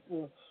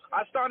people.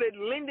 I started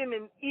lending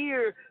an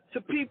ear to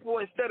people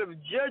instead of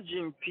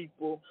judging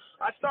people.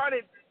 I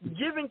started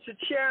giving to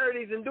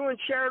charities and doing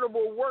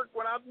charitable work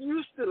when I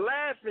used to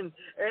laugh and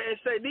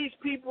say, these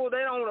people,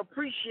 they don't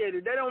appreciate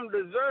it. They don't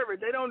deserve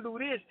it. They don't do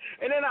this.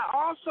 And then I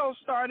also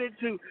started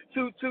to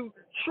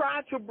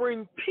try to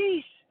bring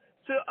peace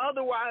to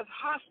otherwise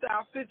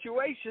hostile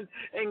situations,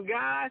 and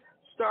God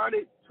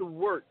started to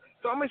work.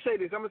 So I'm going to say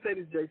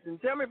this, Jason.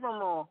 Tell me if I'm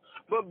wrong,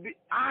 but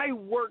I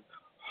worked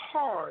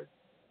hard,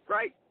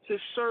 right, to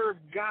serve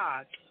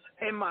God,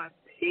 and my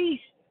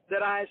peace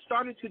that I had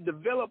started to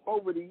develop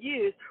over the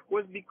years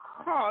was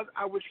because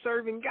I was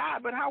serving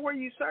God. But how were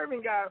you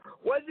serving God?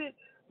 Was it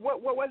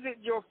was it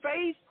your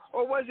faith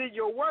or was it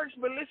your works?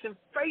 But listen,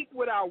 faith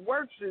without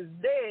works is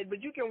dead.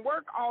 But you can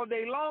work all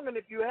day long, and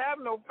if you have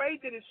no faith,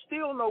 it is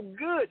still no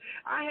good.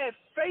 I had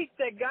faith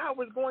that God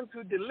was going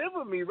to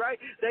deliver me, right?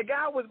 That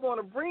God was going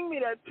to bring me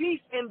that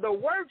peace. And the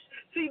works,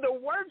 see, the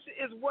works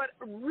is what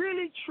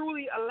really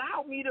truly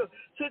allowed me to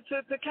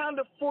kind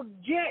of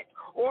forget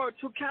or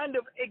to kind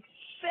of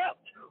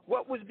accept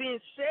what was being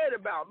said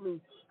about me.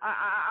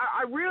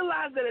 I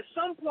realized that at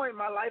some point in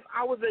my life,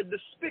 I was a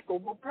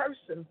despicable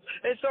person.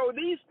 And so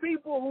these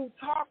people who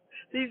talked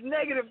these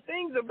negative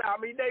things about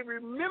me, they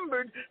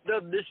remembered the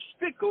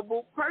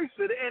despicable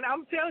person. And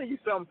I'm telling you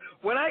something,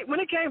 when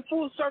it came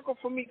full circle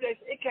for me,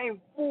 it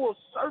came full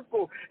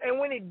circle. And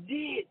when it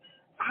did,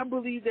 I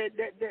believe that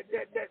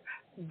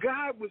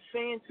God was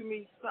saying to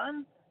me,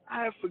 son,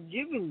 I have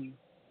forgiven you.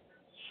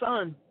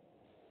 Son,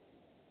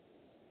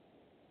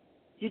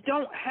 you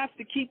don't have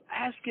to keep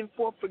asking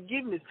for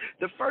forgiveness.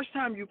 The first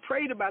time you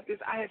prayed about this,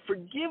 I had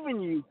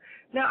forgiven you.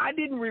 Now, I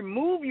didn't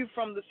remove you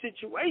from the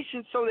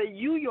situation so that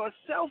you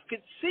yourself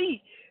could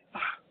see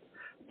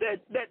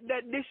that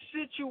this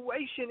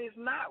situation is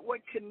not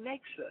what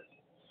connects us,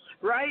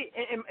 right?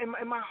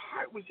 And my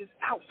heart was just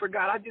out for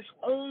God. I just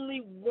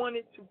only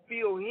wanted to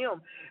feel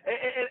him.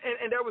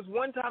 And there was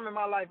one time in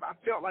my life I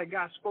felt like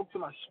God spoke to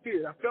my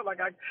spirit. I felt like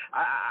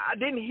I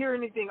didn't hear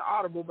anything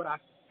audible, but I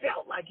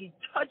felt like he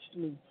touched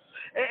me.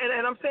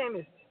 And I'm saying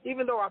this,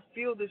 even though I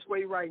feel this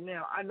way right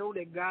now, I know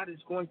that God is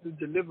going to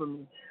deliver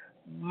me.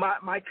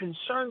 My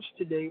concerns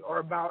today are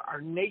about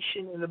our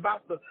nation and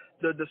about the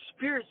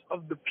spirits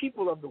of the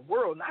people of the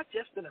world, not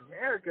just in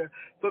America,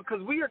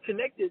 because we are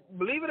connected.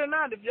 Believe it or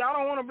not, if y'all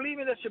don't want to believe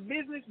it, that's your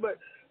business, but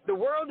the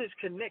world is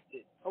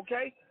connected,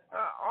 okay?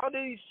 All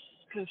these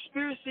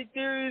conspiracy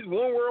theories,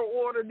 one world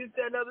order, this,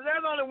 that, and other,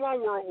 there's only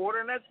one world order,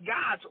 and that's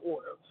God's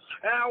order.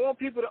 And I want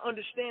people to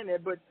understand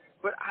that, but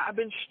I've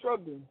been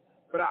struggling.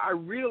 But I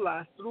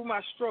realized through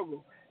my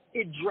struggle,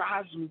 it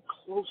drives me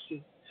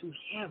closer to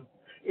him.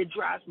 It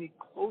drives me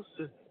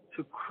closer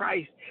to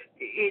Christ.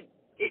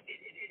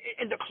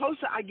 And the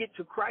closer I get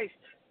to Christ,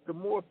 the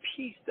more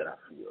peace that I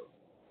feel.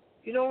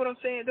 You know what I'm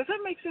saying? Does that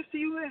make sense to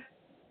you, man?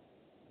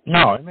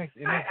 No, it makes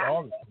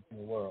all the sense in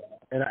the world.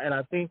 And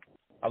I think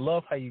I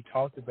love how you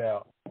talked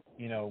about,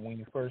 when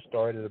you first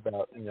started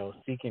about,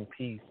 seeking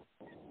peace,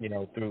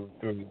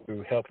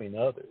 through helping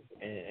others.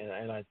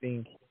 And I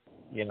think,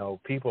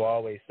 people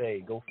always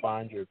say, go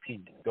find your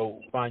peace. Go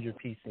find your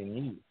peace in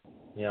you.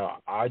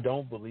 I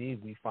don't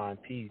believe we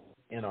find peace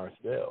in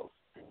ourselves.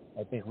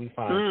 I think we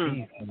find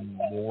peace when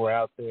we're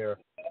out there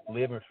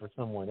living for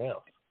someone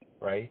else,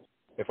 right?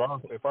 If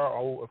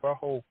our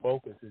whole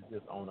focus is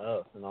just on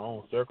us and our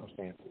own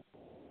circumstances,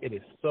 it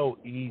is so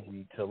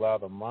easy to allow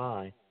the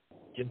mind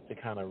just to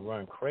kind of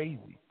run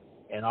crazy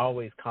and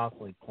always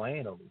constantly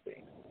playing over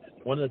things.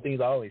 One of the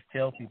things I always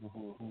tell people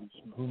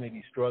who may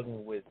be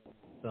struggling with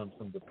some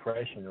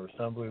depression or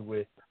somebody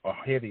with a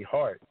heavy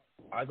heart,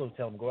 I go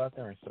tell them, go out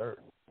there and serve.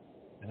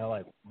 And they're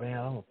like, man,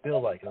 I don't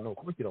feel like it. I know, of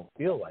course you don't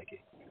feel like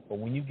it. But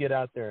when you get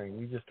out there and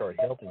you just start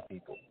helping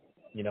people,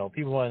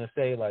 people want to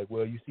say like,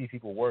 well, you see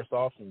people worse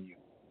off than you.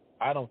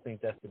 I don't think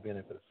that's the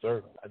benefit of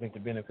serving. I think the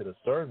benefit of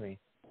serving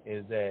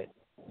is that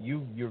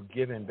you're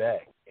giving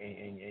back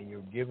and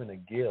you're giving a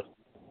gift,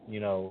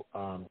 to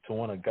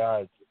one of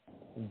God's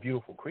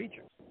beautiful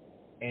creatures.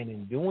 And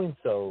in doing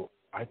so,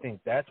 I think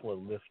that's what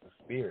lifts the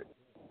spirit,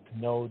 to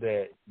know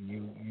that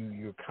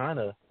you're kind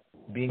of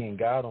being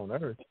God on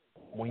earth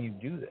when you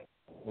do that,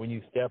 when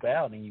you step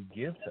out and you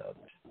give to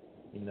others,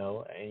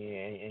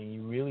 and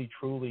you really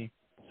truly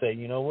say,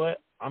 you know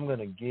what, I'm going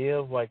to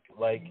give like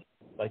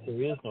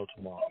there is no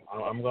tomorrow.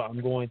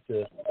 I'm going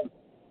to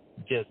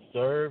just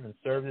serve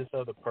this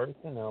other person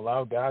and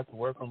allow God to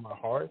work on my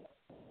heart.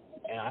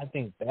 And I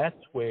think that's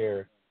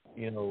where,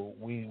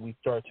 we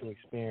start to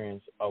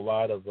experience a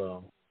lot of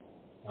the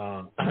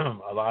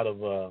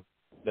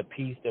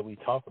peace that we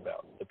talk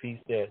about, the peace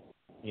that,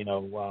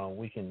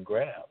 we can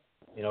grab.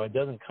 It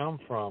doesn't come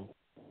from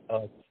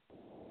us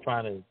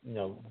trying to,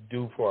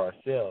 do for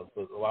ourselves,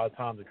 but a lot of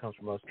times it comes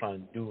from us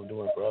trying to do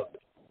it for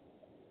others.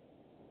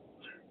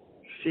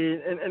 See,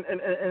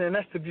 and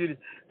that's the beauty.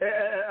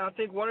 I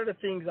think one of the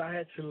things I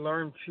had to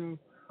learn too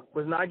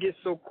was not get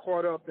so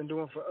caught up in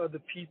doing for other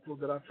people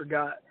that I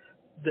forgot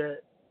that,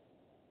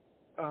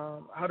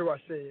 how do I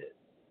say it?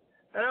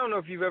 And I don't know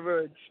if you've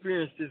ever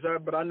experienced this,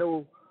 but I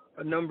know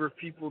a number of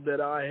people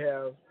that I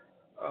have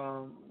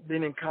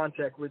been in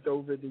contact with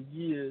over the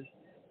years.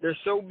 They're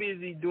so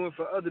busy doing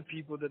for other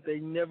people that they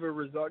never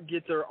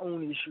get their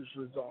own issues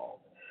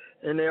resolved.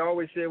 And they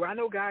always say, well, I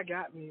know God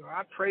got me, or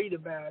I prayed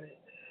about it,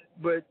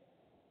 but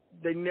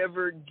they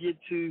never get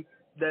to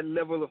that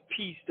level of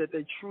peace that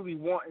they truly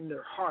want in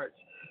their hearts.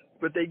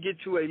 But they get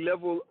to a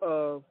level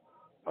of,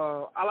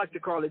 I like to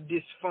call it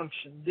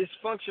dysfunction.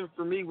 Dysfunction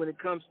for me when it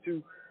comes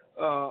to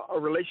a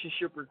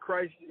relationship with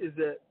Christ is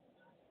that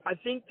I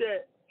think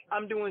that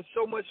I'm doing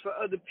so much for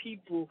other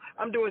people.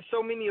 I'm doing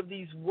so many of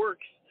these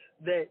works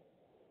that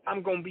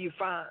I'm going to be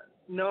fine.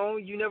 No,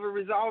 you never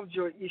resolved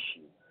your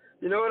issue.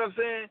 You know what I'm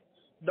saying?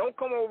 Don't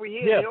come over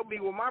here and help me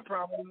with my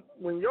problem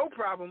when your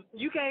problem,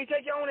 you can't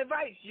take your own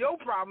advice. Your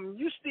problem,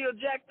 you still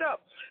jacked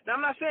up. Now,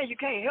 I'm not saying you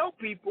can't help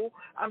people.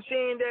 I'm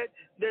saying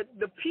that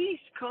the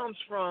peace comes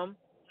from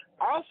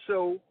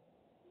also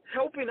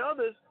helping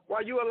others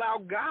while you allow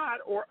God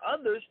or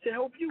others to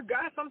help you.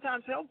 God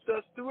sometimes helps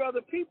us through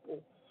other people.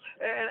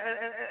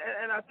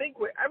 And I think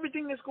with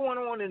everything that's going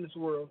on in this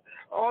world,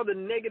 all the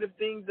negative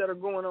things that are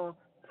going on,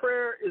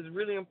 prayer is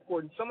really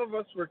important. Some of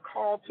us were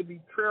called to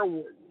be prayer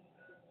warriors.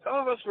 Some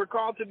of us were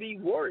called to be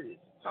warriors.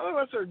 Some of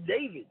us are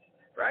Davids,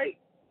 right?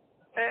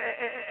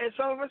 And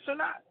some of us are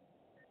not.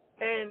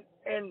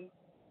 And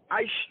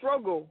I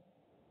struggle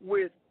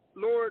with,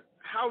 Lord,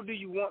 how do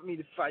you want me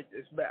to fight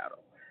this battle?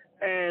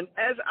 And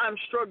as I'm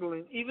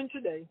struggling, even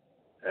today,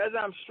 as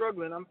I'm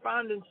struggling, I'm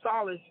finding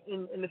solace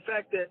in the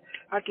fact that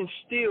I can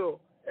still,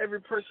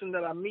 every person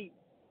that I meet,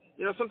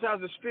 you know,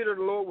 sometimes the Spirit of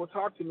the Lord will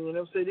talk to me and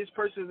they'll say, this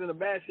person's in a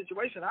bad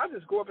situation. I'll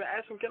just go up and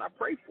ask them, can I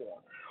pray for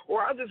them?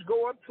 Or I'll just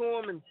go up to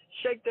them and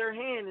shake their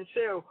hand and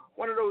say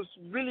one of those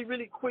really,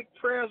 really quick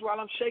prayers while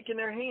I'm shaking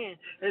their hand.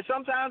 And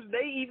sometimes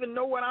they even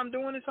know what I'm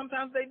doing and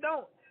sometimes they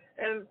don't.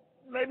 And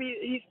maybe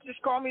he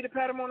just called me to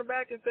pat him on the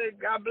back and say,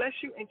 God bless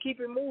you, and keep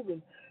it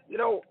moving. You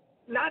know,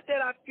 not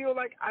that I feel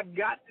like I've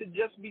got to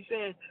just be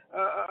saying,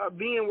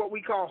 being what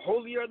we call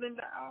holier than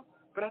thou,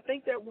 but I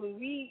think that when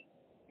we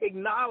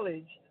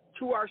acknowledge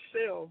to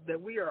ourselves that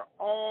we are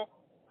all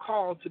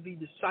called to be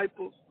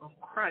disciples of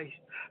Christ,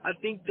 I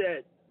think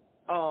that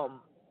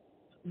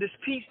this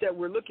peace that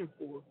we're looking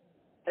for,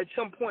 at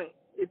some point,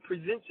 it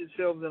presents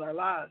itself in our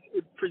lives.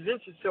 It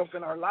presents itself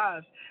in our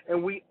lives,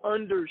 and we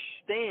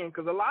understand,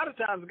 because a lot of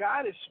times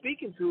God is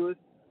speaking to us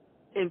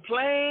in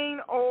plain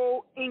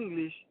old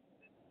English,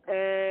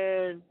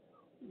 and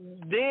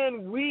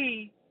then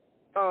we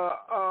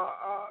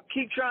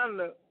keep trying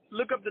to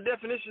look up the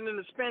definition in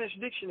the Spanish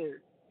dictionary.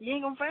 You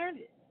ain't going to find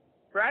it,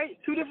 right?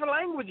 2 different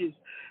languages.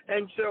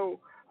 And so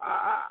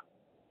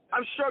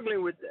I'm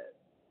struggling with that.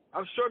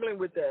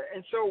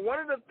 And so one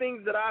of the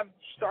things that I've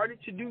started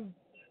to do,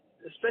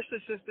 especially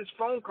since this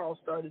phone call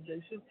started,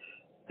 Jason,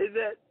 is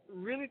that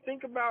really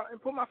think about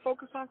and put my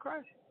focus on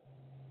Christ.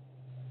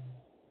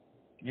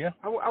 Yeah.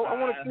 I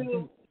want to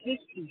feel his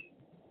peace.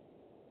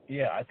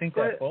 Yeah, I think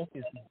that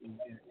focus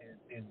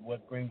is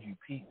what brings you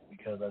peace,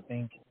 because I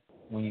think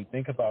when you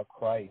think about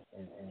Christ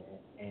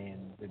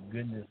and the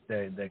goodness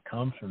that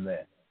comes from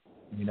that,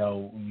 you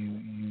know,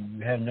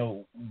 you have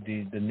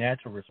the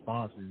natural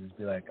response is just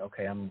be like,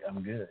 okay, I'm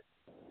good,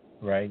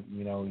 right?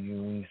 You know,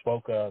 when you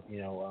spoke of,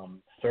 you know,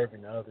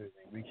 serving others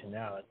and reaching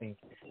out, I think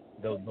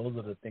those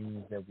are the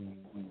things that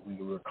we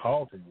were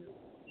called to do,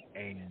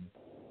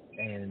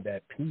 and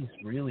that peace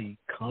really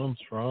comes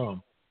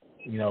from,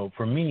 you know,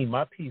 for me,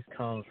 my peace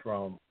comes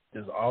from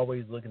just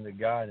always looking to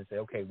God and say,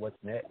 okay, what's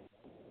next,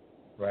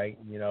 right?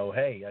 You know,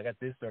 hey, I got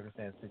this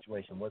circumstance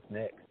situation, what's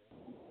next?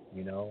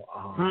 You know,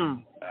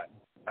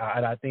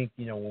 I think,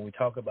 you know, when we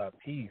talk about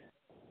peace,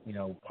 you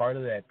know, part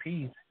of that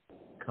peace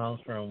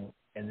comes from,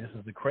 and this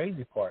is the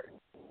crazy part,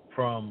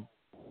 from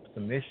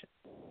submission,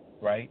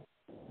 right?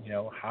 You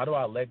know, how do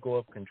I let go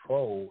of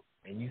control?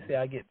 And you say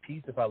I get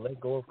peace if I let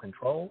go of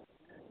control?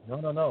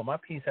 No. My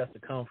peace has to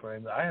come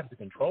from, I have to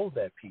control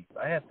that peace.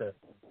 I have to,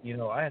 you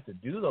know, I have to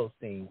do those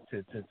things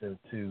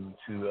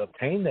to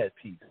obtain that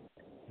peace.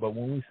 But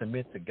when we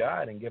submit to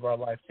God and give our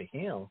life to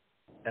Him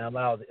and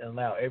allow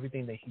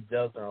everything that He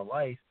does in our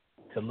life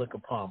to look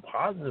upon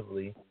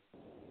positively,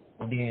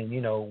 then,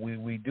 you know,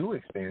 we do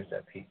experience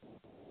that peace,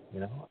 you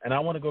know. And I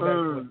want to go back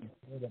to what you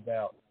said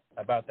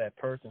about that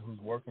person who's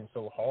working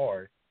so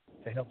hard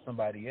to help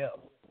somebody else.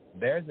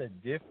 There's a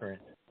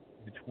difference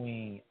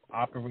between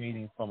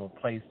operating from a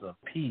place of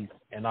peace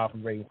and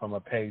operating from a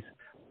place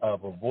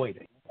of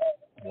avoiding.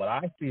 What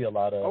I see a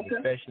lot of,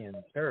 especially in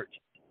the church,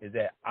 is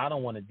that I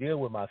don't want to deal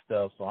with my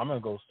stuff, so I'm going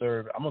to go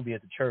serve. I'm going to be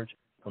at the church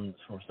from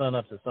sun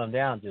up to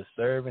sundown, just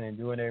serving and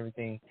doing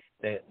everything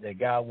that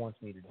God wants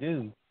me to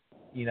do,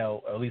 you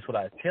know, or at least what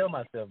I tell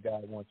myself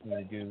God wants me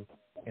to do,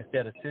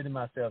 instead of sitting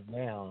myself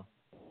down,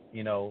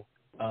 you know,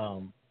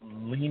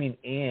 leaning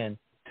in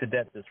to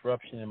that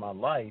disruption in my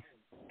life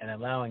and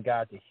allowing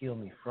God to heal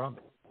me from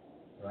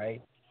it,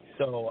 right?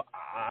 So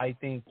I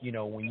think, you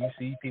know, when you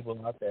see people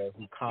out there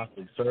who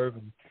constantly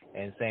serving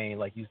and saying,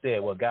 like you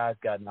said, well, God's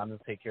got it, I'm going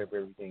to take care of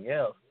everything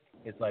else,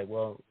 it's like,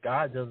 well,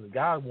 God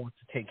wants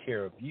to take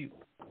care of you,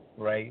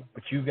 right?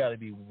 But you've got to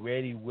be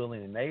ready,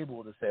 willing, and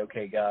able to say,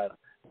 okay, God,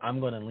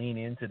 I'm going to lean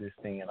into this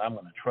thing and I'm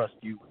going to trust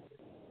you with it.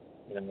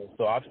 You know,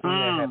 so I've seen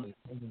that happen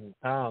so many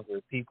times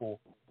where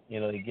people, you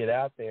know, they get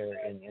out there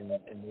and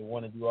they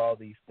want to do all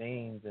these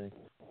things and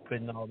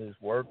putting all this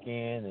work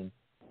in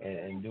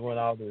and doing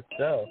all this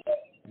stuff,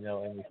 you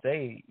know, and they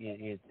say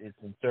it's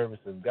in service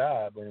of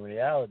God, but in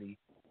reality,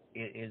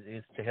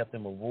 it's to help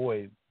them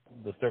avoid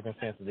the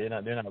circumstances they're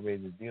not ready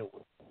to deal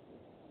with.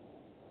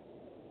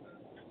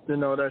 You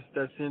know,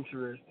 that's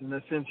interesting.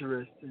 That's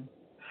interesting.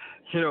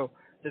 You know,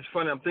 it's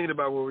funny. I'm thinking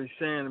about what we're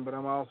saying, but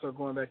I'm also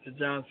going back to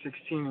John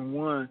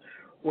 16:1,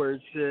 where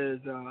it says,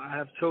 "I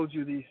have told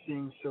you these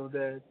things so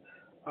that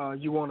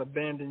you won't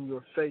abandon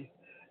your faith."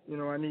 You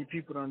know, I need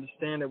people to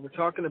understand that we're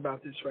talking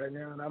about this right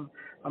now, and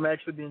I'm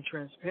actually being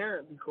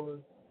transparent because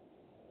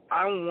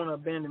I don't want to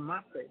abandon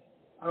my faith.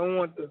 I don't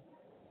want the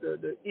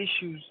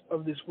issues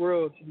of this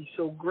world to be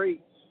so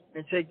great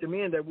and take them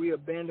in that we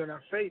abandon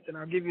our faith. And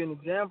I'll give you an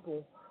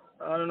example.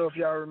 I don't know if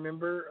y'all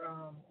remember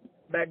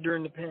back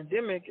during the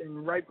pandemic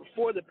and right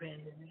before the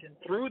pandemic and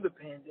through the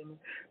pandemic,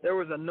 there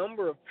was a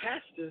number of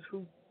pastors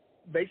who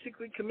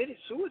basically committed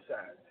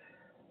suicide.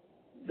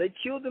 They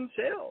killed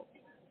themselves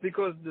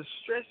because the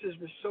stresses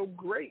were so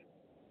great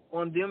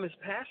on them as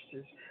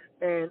pastors.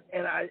 And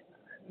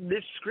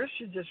this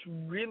scripture just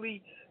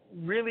really,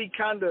 really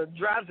kind of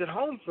drives it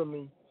home for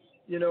me.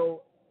 You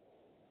know,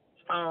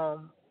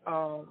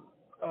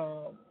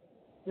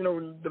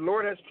 the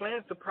Lord has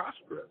plans to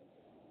prosper us,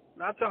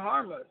 not to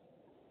harm us.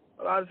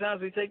 A lot of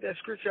times we take that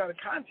scripture out of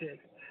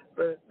context,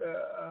 but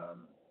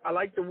I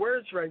like the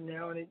words right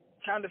now, and it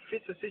kind of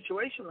fits a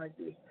situation like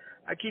this.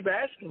 I keep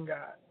asking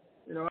God.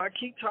 You know, I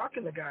keep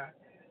talking to God,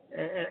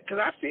 because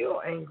I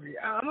feel angry.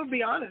 I'm going to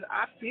be honest.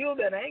 I feel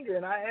that anger,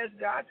 and I ask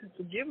God to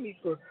forgive me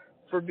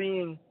for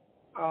being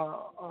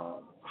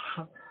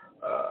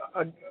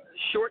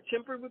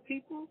short-tempered with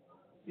people,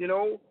 you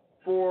know,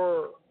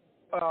 for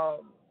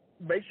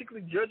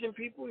basically judging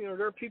people. You know,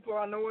 there are people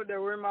I know that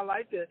were in my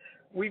life that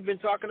we've been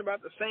talking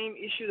about the same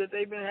issue that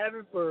they've been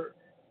having for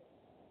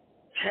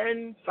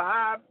 10,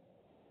 5,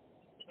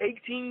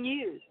 18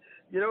 years,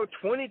 you know,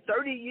 20,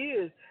 30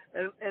 years.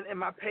 And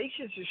my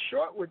patience is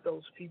short with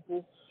those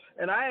people.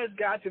 And I ask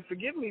God to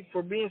forgive me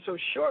for being so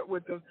short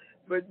with them.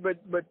 But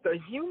the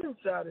human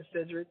side of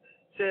Sedric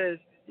says,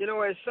 you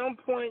know, at some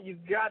point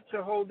you've got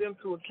to hold them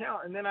to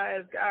account. And then I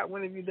ask God,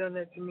 when have you done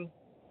that to me?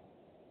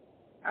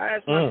 I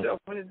ask myself,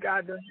 when has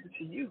God done that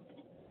to you?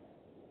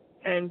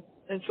 And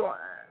so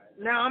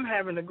now I'm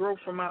having to grow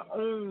from my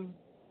own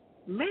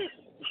mess.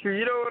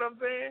 You know what I'm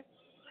saying?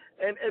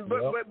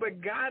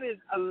 But God is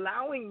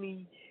allowing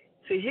me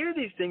to hear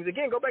these things.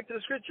 Again, go back to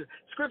the scripture.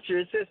 Scripture,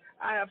 it says,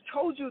 I have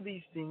told you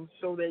these things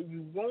so that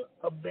you won't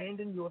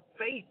abandon your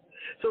faith.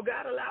 So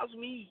God allows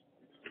me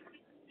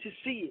to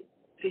see it,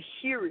 to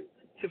hear it,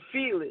 to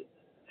feel it,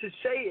 to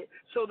say it,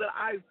 so that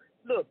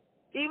look,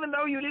 even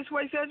though you're this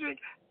way, Sedric,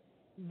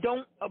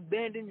 don't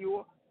abandon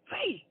your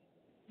faith.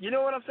 You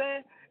know what I'm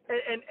saying?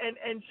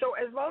 And so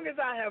as long as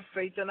I have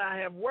faith and I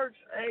have works,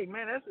 hey,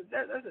 man, that's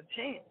a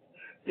chance.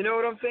 You know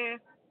what I'm saying?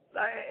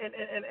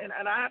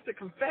 And I have to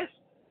confess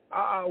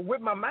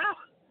with my mouth.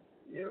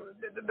 You know,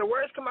 the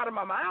words come out of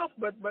my mouth,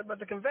 but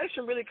the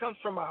confession really comes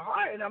from my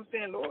heart, and I'm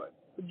saying, Lord,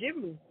 forgive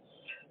me.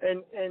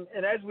 And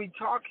as we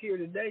talk here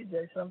today,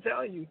 Jason, I'm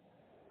telling you,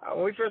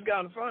 when we first got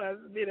on the phone, I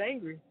was a bit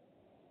angry.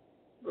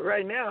 But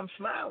right now I'm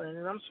smiling,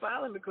 and I'm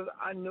smiling because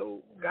I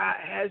know God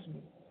has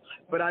me.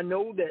 But I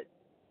know that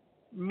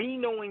me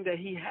knowing that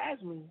he has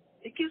me,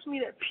 it gives me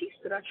that peace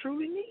that I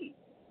truly need.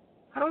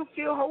 I don't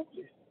feel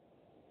hopeless.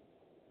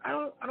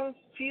 I don't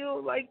feel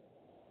like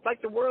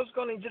the world's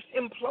going to just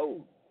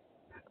implode.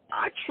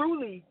 I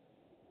truly,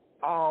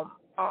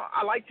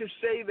 I like to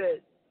say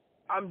that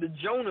I'm the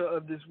Jonah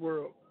of this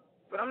world,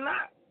 but I'm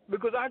not,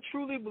 because I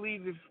truly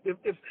believe if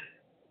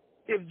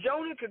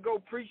Jonah could go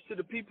preach to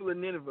the people of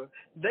Nineveh,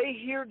 they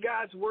hear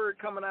God's word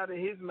coming out of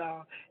his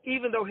mouth,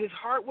 even though his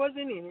heart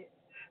wasn't in it,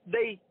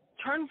 they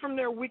turn from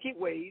their wicked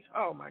ways,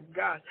 oh my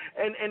God,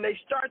 and they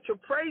start to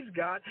praise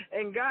God,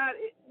 and God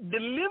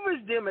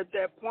delivers them at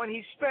that point.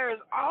 He spares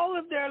all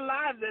of their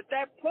lives at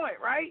that point,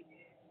 right?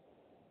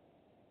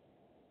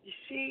 You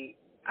see,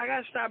 I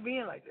got to stop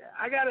being like that.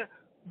 I got to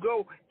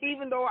go,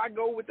 even though I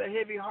go with a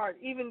heavy heart,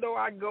 even though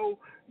I go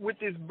with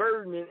this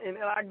burden, and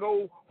I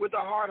go with a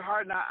hard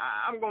heart, and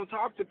I'm going to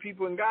talk to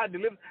people, and God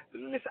delivers.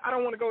 Listen, I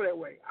don't want to go that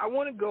way. I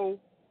want to go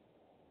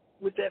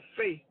with that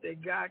faith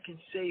that God can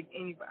save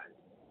anybody.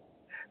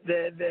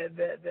 That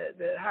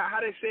how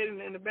they say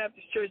it in the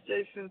Baptist church,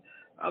 Jason,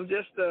 I'm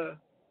just a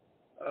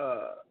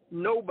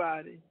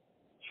nobody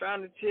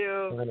trying to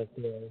tell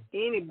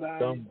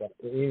anybody.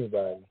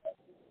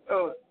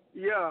 Oh,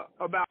 yeah,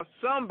 about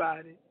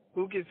somebody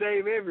who can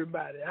save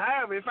everybody.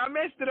 However, if I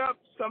messed it up,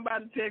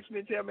 somebody text me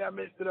and tell me I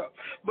messed it up.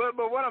 But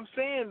what I'm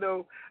saying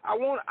though, I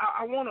want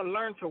to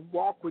learn to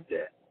walk with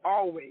that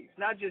always,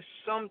 not just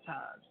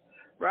sometimes,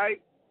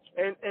 right?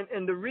 And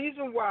the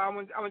reason why I'm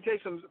gonna tell you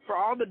something, for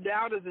all the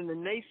doubters and the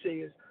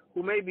naysayers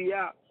who may be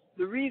out,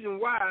 the reason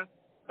why,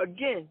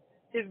 again,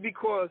 is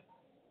because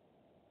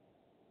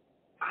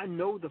I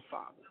know the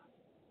Father.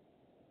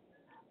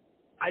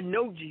 I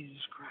know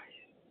Jesus Christ.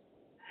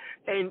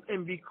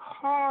 And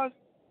because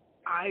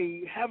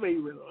I have a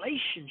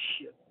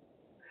relationship,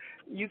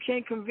 you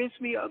can't convince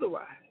me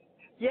otherwise.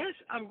 Yes,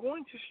 I'm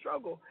going to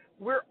struggle.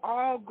 We're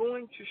all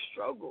going to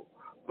struggle.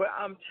 But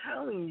I'm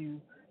telling you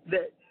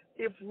that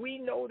if we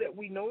know that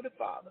we know the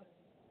Father,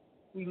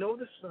 we know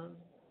the Son,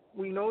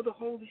 we know the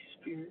Holy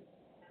Spirit,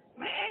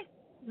 man,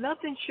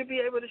 nothing should be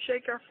able to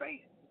shake our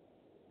faith.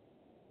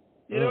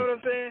 You know what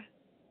I'm saying?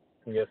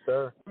 Yes,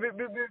 sir.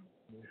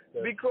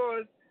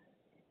 Because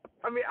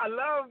I mean, I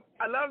love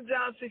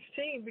John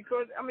 16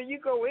 because I mean, you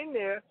go in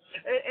there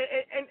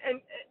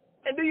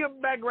and do your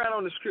background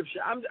on the scripture.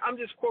 I'm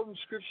just quoting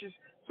scriptures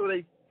so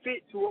they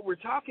fit to what we're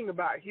talking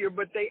about here,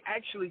 but they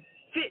actually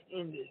fit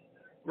in this,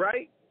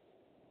 right?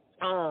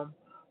 You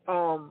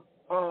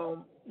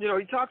know,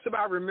 he talks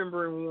about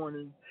remembering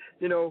warning,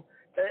 you know,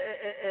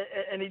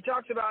 and he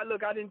talks about,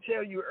 look, I didn't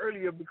tell you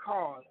earlier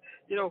because,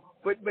 you know,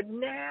 but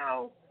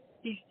now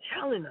he's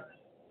telling us,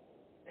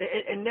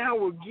 and now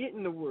we're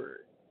getting the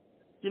word.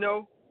 You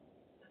know,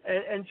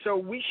 And so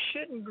we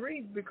shouldn't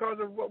grieve because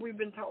of what we've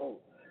been told.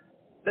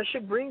 That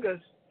should bring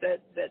us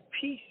that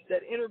peace,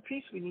 that inner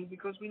peace we need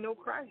because we know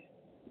Christ.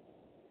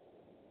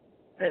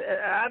 And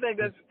I think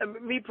that's,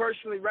 me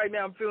personally, right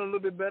now I'm feeling a little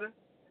bit better,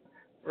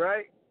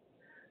 right?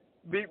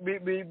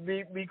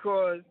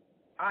 Because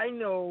I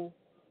know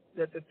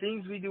that the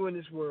things we do in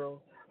this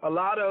world, a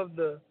lot of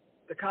the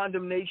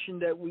condemnation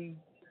that we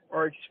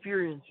are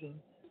experiencing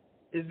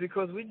is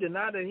because we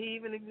deny that he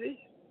even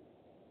exists.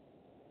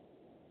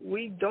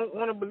 We don't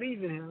want to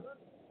believe in him.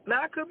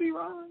 Now, I could be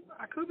wrong.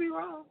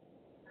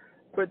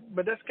 But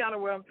that's kind of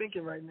what I'm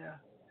thinking right now.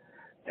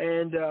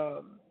 And,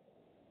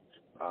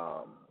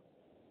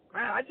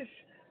 man,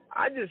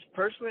 I just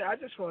personally, I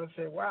just want to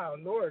say, wow,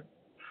 Lord,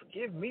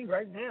 forgive me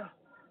right now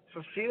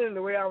for feeling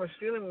the way I was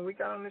feeling when we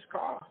got on this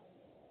call.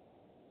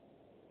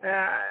 And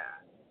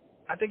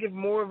I think if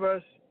more of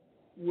us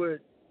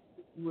would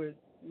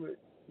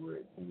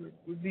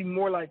be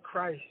more like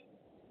Christ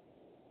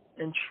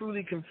and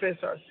truly confess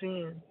our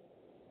sins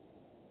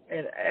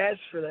and ask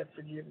for that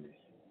forgiveness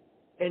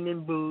and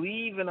then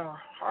believe in our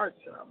hearts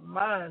and our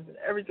minds and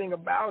everything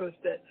about us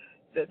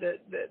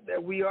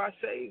that we are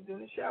saved,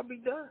 and it shall be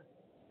done.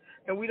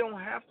 And we don't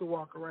have to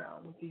walk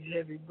around with these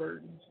heavy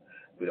burdens.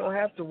 We don't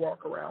have to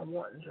walk around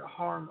wanting to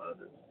harm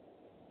others.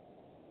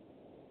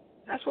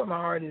 That's what my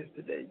heart is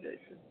today,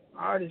 Jason.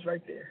 My heart is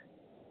right there.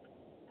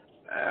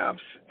 I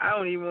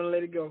don't even want to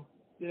let it go.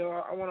 You know,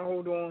 I want to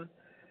hold on.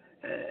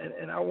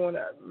 And I want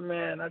to,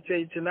 man, I tell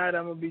you, tonight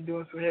I'm going to be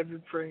doing some heavy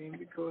praying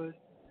because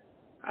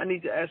I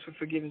need to ask for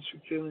forgiveness for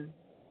feeling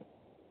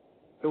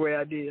the way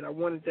I did. I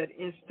wanted that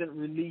instant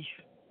relief.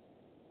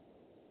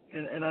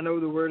 And I know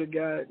the Word of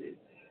God,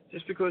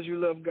 just because you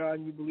love God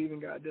and you believe in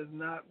God does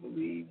not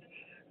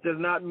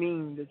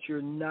mean that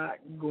you're not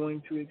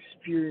going to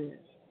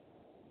experience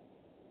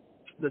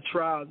the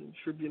trials and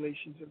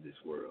tribulations of this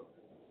world.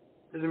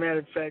 As a matter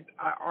of fact,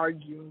 I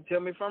argue, and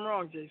tell me if I'm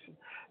wrong, Jason,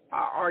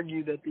 I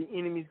argue that the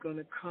enemy's going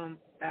to come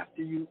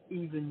after you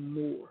even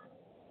more.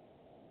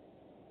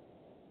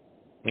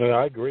 No,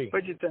 I agree.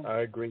 What do you think?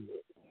 I agree.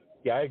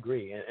 Yeah, I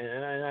agree. And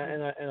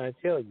I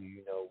tell you,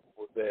 you know,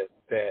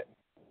 that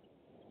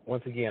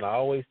once again, I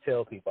always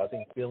tell people, I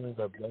think feelings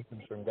are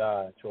blessings from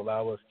God to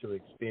allow us to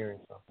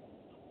experience them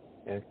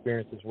and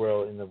experience this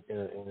world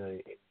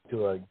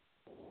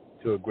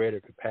to a greater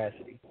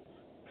capacity.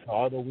 So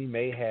although we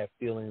may have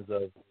feelings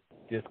of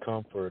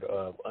discomfort,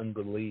 of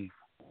unbelief,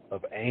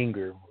 of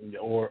anger,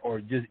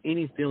 or just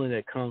any feeling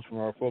that comes from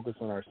our focus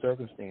on our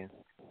circumstance,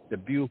 the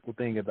beautiful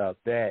thing about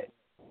that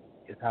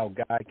is how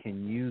God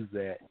can use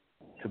that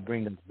to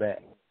bring us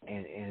back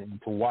and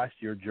to watch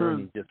your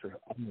journey just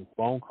on a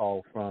phone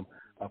call from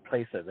a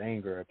place of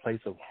anger, a place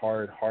of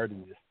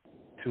hard-heartedness,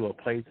 to a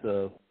place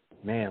of,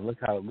 man,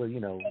 look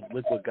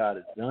what God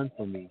has done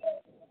for me.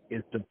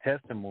 It's the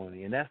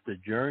testimony, and that's the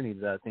journey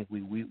that I think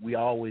we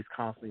always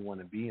constantly want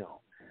to be on,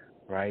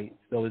 right?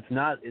 So it's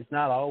not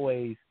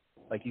always,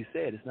 like you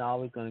said, it's not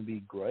always going to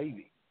be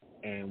gravy,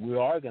 and we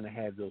are going to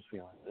have those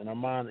feelings, and our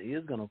mind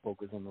is going to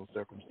focus on those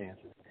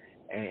circumstances,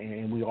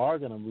 and we are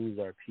going to lose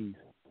our peace.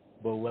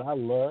 But what I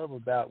love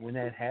about when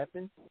that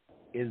happens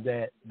is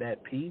that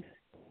peace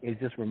is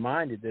just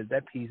reminded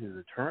that peace is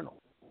eternal,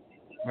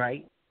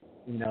 right?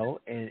 You know,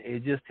 and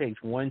it just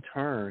takes one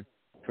turn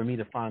for me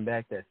to find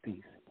back that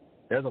peace.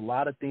 There's a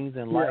lot of things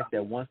in life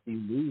that once you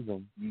lose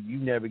them, you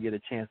never get a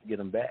chance to get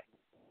them back.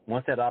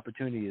 Once that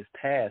opportunity is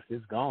passed,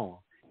 it's gone,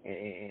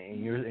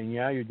 and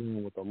now you're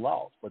dealing with the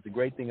loss. But the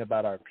great thing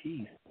about our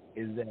peace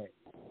is that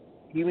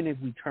even if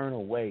we turn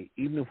away,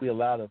 even if we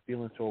allow the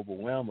feelings to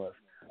overwhelm us,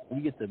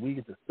 we get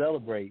to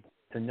celebrate,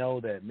 to know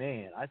that,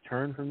 man, I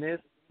turned from this,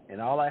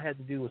 and all I had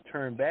to do was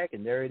turn back,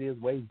 and there it is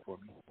waiting for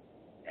me,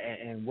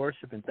 and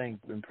worship and thank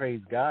and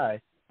praise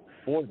God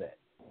for that,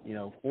 you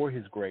know, for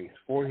His grace,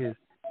 for His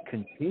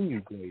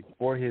continued grace,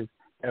 for His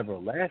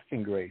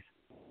everlasting grace,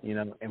 you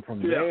know, and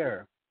from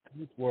there,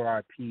 that's where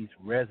our peace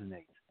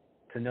resonates,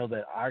 to know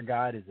that our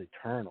God is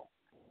eternal,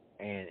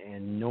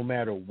 and no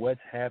matter what's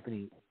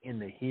happening in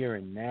the here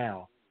and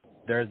now,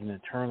 there's an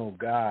eternal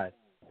God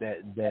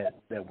that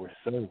we're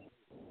serving,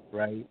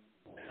 right?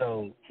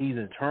 So He's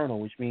eternal,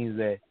 which means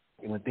that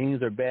when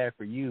things are bad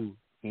for you,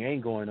 He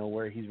ain't going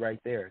nowhere. He's right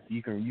there. So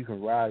you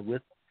can ride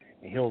with Him,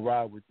 and He'll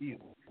ride with you,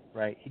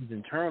 right? He's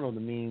eternal to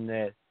mean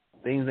that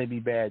things may be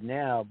bad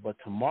now, but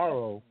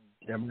tomorrow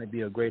there might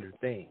be a greater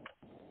thing.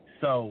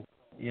 So,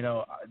 you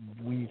know,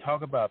 when you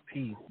talk about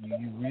peace,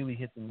 you really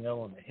hit the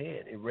nail on the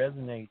head. It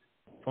resonates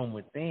from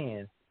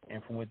within,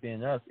 and from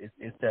within us,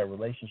 it's that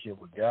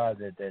relationship with God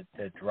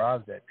that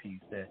drives that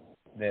peace, that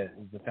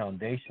is the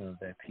foundation of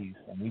that peace.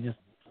 And we just,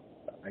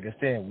 like I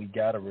said, we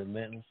got to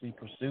relentlessly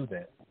pursue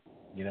that,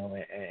 you know,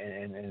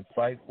 and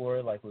fight for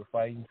it like we're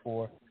fighting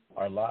for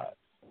our lives.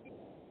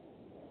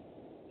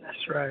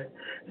 That's right.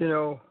 You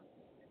know,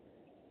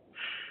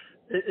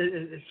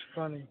 it's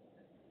funny.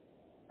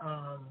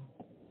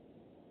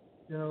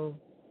 You know,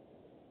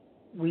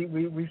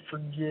 we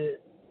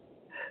forget.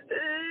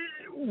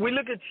 We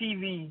look at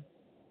TV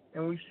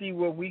and we see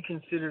what we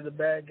consider the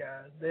bad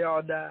guys. They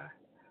all die,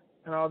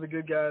 and all the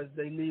good guys,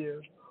 they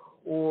live.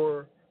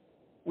 or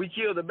we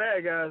kill the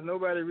bad guys,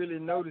 nobody really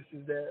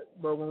notices that.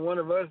 But when one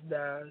of us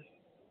dies,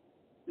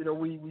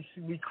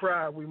 we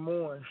cry, we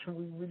mourn,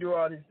 we do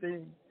all these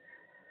things.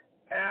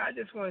 And I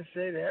just want to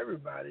say to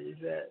everybody is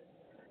that,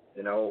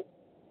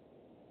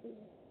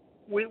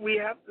 we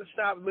have to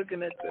stop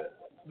looking at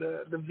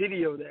the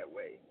video that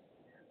way.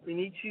 We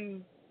need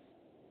to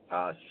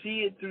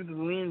see it through the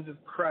lens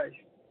of Christ.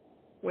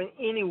 When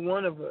any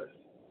one of us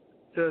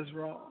does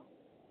wrong,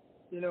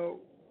 he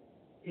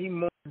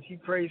mourns, he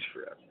prays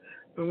for us.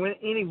 But when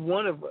any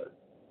one of us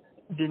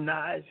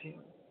denies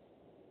him,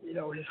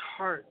 his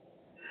heart,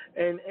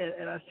 and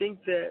I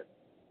think that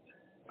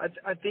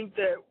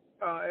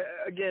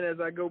again, as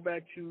I go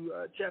back to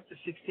chapter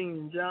 16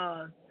 in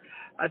John,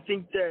 I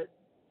think that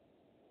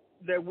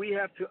we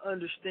have to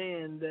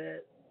understand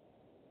that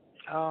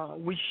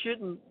we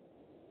shouldn't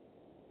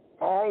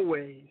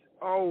always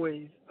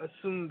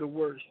assume the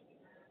worst,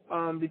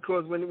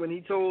 because when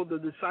he told the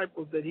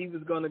disciples that he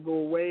was going to go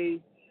away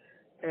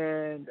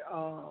and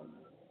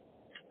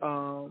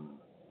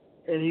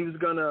he was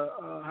going to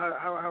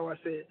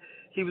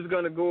he was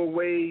going to go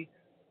away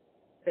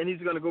and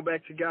he's going to go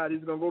back to God.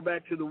 He's going to go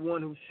back to the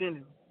one who sent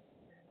him.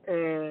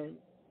 And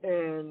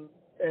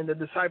the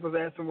disciples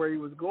asked him where he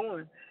was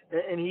going,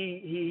 and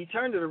he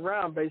turned it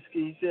around.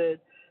 Basically,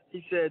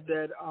 he said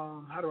that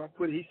how do I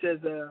put it? He says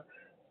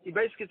he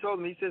basically told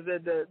them, he says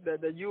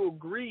that you will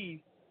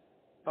grieve.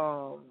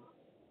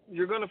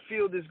 You're going to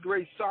feel this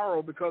great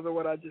sorrow because of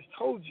what I just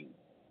told you,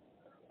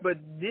 but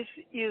this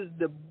is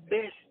the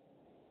best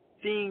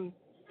thing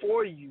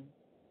for you.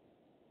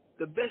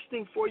 The best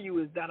thing for you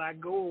is that I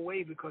go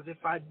away, because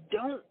if I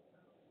don't,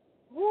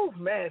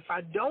 if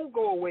I don't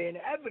go away and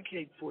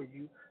advocate for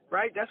you,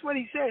 right? That's what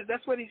he says.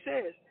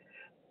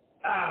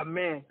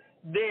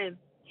 Then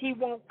he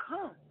won't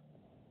come,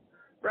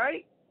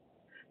 right?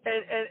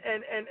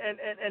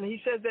 And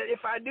he says that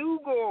if I do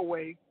go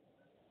away,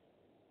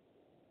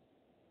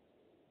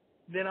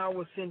 then I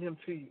will send him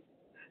to you.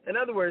 In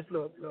other words,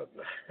 look.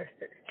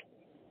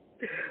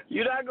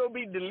 You're not going to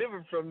be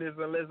delivered from this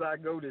unless I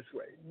go this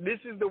way.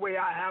 This is the way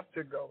I have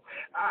to go.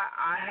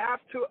 I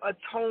have to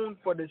atone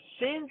for the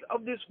sins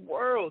of this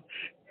world.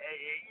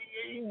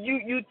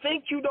 You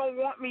think you don't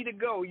want me to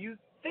go. You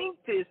think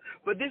this,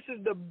 but this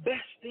is the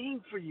best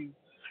thing for you.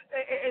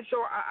 And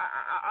so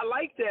I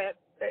like that,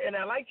 and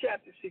I like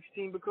chapter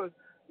 16 because,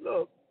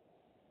 look,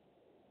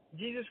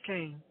 Jesus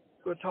came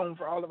to atone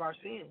for all of our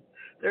sins.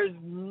 There's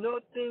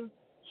nothing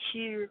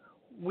here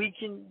we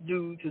can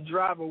do to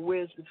drive a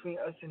wedge between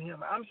us and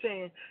him. I'm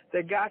saying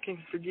that God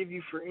can forgive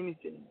you for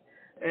anything.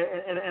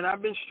 And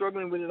I've been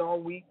struggling with it all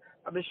week.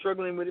 I've been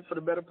struggling with it for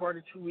the better part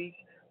of 2 weeks,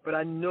 but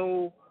I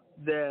know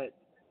that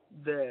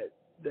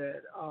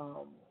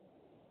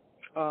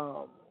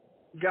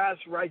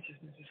God's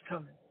righteousness is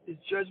coming. His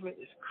judgment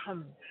is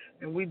coming,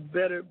 and we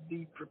better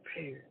be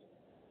prepared.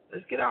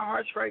 Let's get our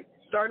hearts right,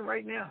 starting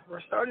right now.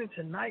 We're starting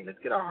tonight. Let's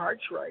get our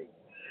hearts right.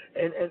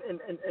 And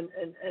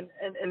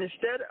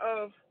instead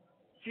of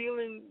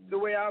feeling the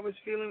way I was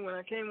feeling when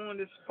I came on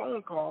this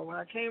phone call, when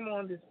I came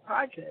on this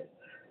podcast,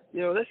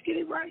 let's get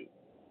it right.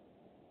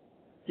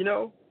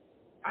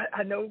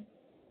 I know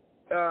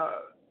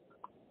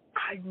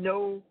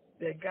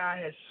that God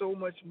has so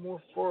much more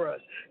for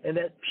us, and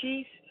that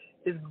peace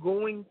is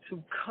going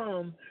to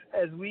come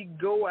as we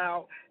go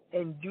out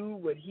and do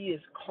what he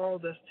has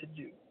called us to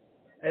do,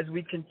 as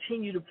we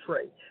continue to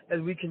pray, as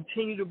we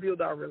continue to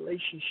build our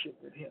relationship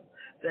with him.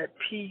 That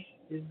peace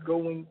is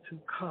going to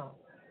come.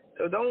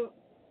 So don't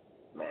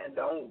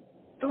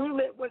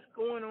let what's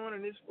going on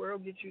in this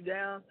world get you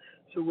down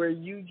to where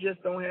you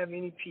just don't have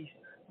any peace.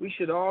 We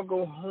should all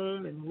go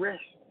home and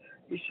rest.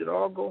 We should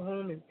all go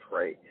home and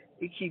pray.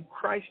 We keep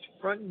Christ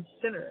front and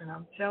center. And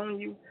I'm telling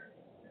you,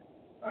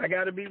 I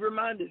got to be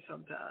reminded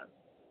sometimes.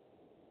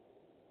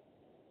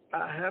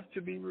 I have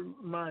to be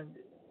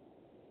reminded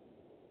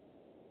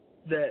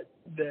that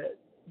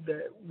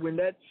when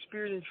that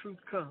spirit and truth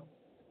comes,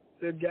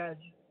 they'll guide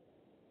you.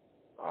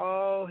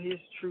 All his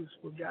truths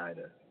will guide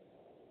us.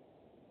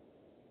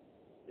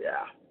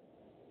 Yeah.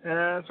 And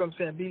that's what I'm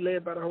saying. Be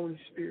led by the Holy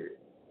Spirit.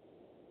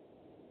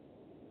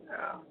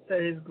 To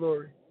his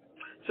glory.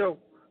 So,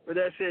 with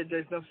that said,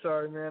 Jason, I'm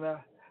sorry, man. I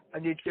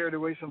get carried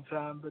away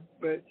sometimes,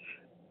 but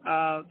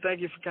thank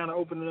you for kind of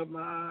opening up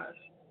my eyes.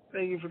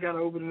 Thank you for kind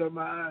of opening up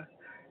my eyes,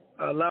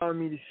 allowing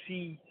me to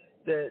see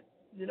that,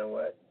 you know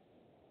what?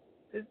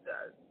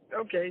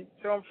 Okay,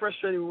 so I'm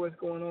frustrated with what's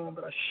going on,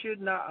 but I should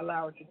not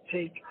allow it to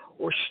take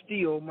or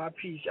steal my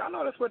peace. Y'all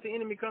know that's what the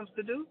enemy comes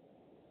to do.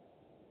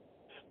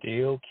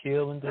 Steal,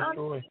 kill, and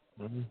destroy.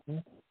 Mm-hmm.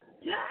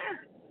 Yeah,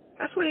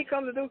 that's what he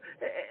comes to do.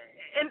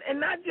 And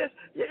not just,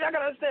 y'all got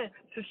to understand,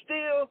 to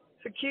steal,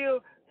 to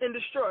kill, and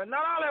destroy. Not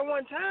all at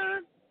one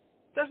time.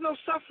 There's no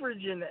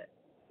suffrage in that.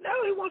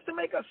 No, he wants to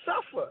make us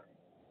suffer.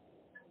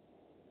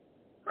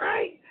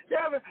 Right?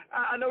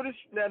 I know this,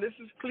 now this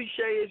is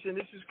cliche-ish, and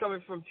this is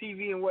coming from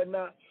TV and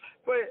whatnot,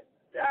 but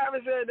y'all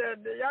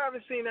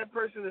ever seen that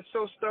person that's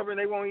so stubborn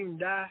they won't even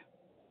die?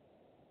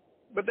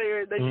 But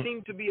they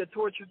seem to be a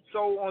tortured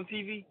soul on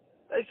TV.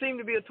 They seem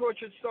to be a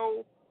tortured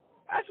soul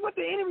That's what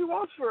the enemy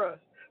wants for us,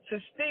 to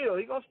steal.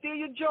 He's going to steal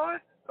your joy.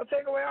 He'll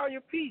take away all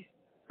your peace,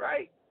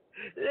 right?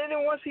 And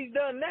then once he's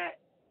done that,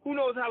 who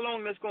knows how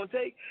long that's going to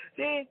take,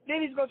 then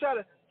he's going to try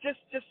to just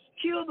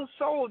kill the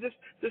soul. Just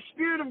the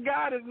Spirit of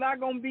God is not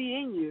going to be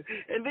in you.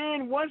 And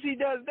then once he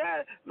does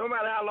that, no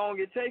matter how long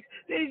it takes,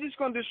 then he's just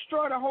going to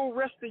destroy the whole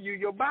rest of you.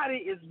 Your body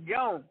is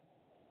gone,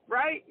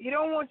 right?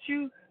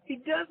 He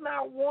does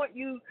not want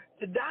you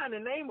to die in the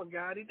name of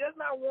God. He does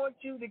not want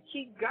you to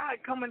keep God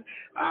coming.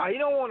 He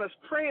don't want us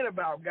praying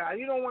about God.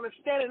 He don't want us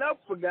standing up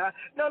for God.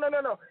 No.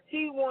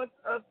 He wants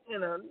us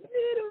in a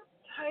little,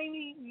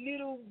 tiny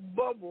little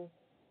bubble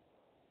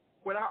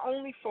where our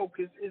only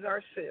focus is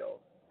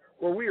ourselves,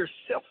 where we are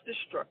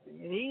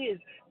self-destructing, and he has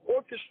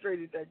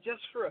orchestrated that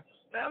just for us.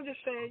 Now, I'm just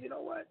saying, you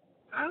know what?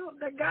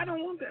 God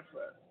don't want that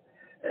for us.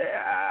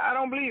 I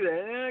don't believe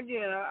that. And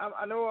again,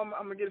 I know I'm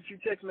going to get a few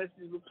text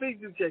messages, but please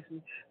do text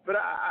me. But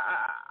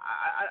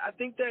I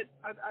think that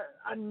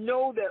I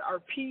know that our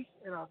peace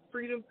and our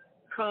freedom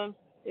comes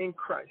in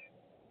Christ,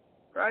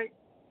 right?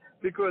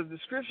 Because the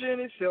scripture in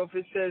itself,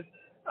 it says,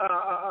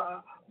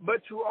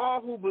 but to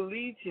all who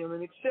believed him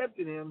and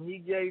accepted him, he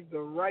gave the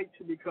right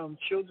to become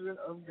children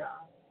of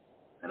God.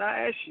 And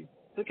I ask you,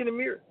 look in the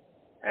mirror.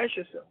 Ask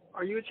yourself,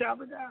 are you a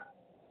child of God?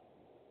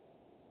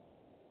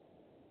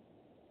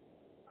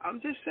 I'm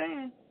just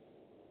saying,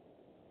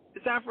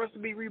 it's time for us to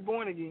be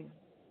reborn again.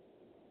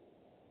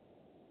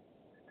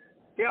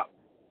 Yep.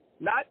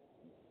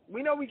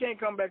 We know we can't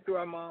come back through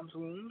our mom's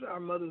wombs, our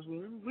mother's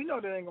womb. We know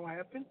that ain't going to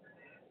happen.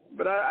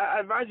 But I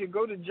advise you,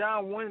 go to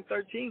John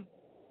 1:13.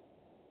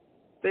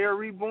 They are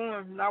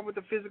reborn, not with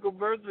a physical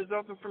birth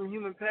resulting from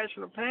human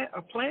passion or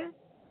plan,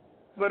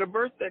 but a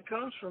birth that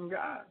comes from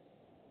God.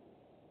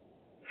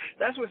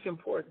 That's what's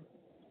important.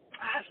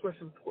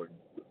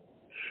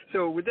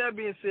 So with that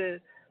being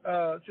said,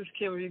 Sister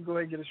Kim, you can go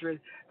ahead and get us ready.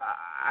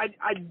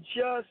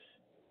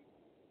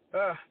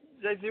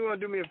 Jason, you want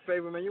to do me a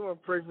favor, man? You want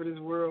to pray for this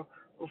world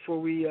before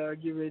we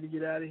get ready to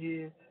get out of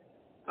here?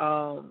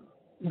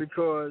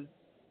 Because,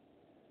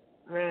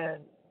 man,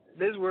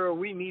 this world,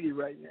 we need it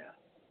right now.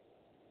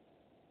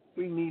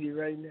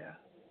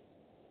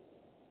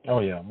 Oh,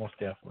 yeah, most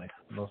definitely.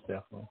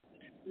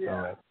 Yeah.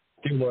 All right.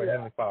 Dear Lord,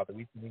 Heavenly Father,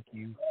 we thank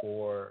you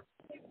for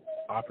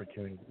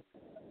opportunity,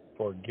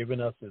 for giving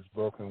us this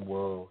broken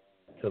world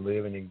to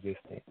live and exist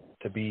in,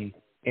 to be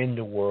in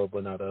the world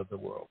but not of the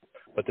world,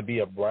 but to be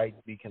a bright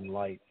beacon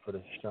light for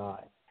the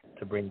shine,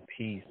 to bring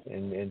peace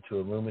and to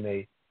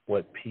illuminate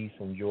what peace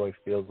and joy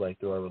feels like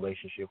through our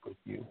relationship with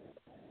you.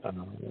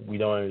 We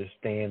don't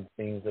understand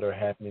things that are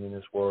happening in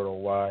this world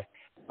or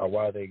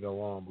why they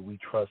go on, but we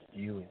trust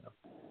you in them.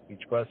 We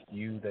trust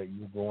you that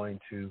you're going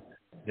to,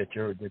 that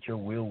your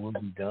will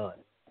be done,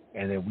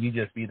 and that we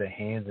just be the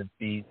hands and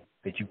feet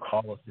that you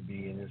call us to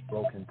be in this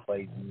broken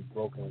place, in this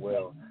broken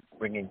well,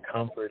 bringing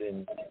comfort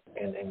and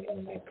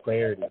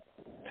clarity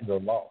to the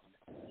lost.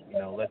 You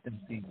know, let them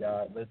see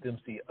God, let them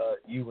see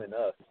you and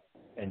us,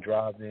 and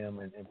drive them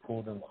and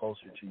pull them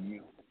closer to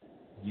you.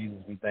 Jesus,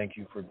 we thank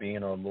you for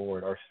being our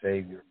Lord, our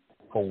Savior,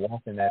 for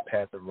walking that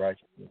path of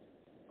righteousness,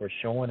 for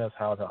showing us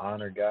how to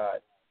honor God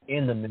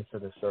in the midst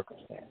of the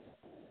circumstance.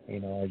 You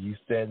know, you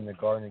said in the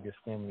Garden of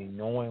Gethsemane,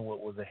 knowing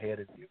what was ahead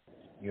of you,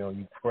 you know,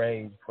 you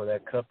prayed for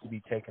that cup to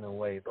be taken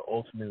away, but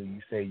ultimately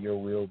you say your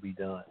will be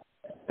done.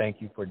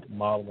 Thank you for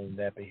modeling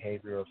that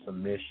behavior of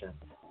submission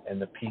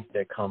and the peace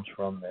that comes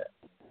from that.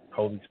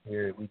 Holy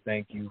Spirit, we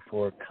thank you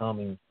for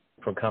coming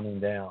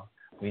down.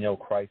 We know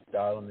Christ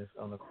died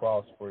on the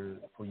cross for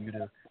you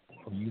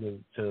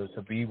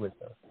to be with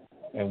us,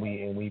 and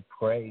we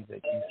pray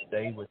that you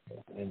stay with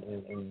us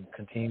and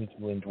continue to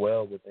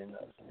indwell within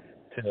us,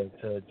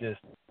 to just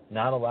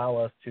not allow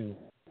us to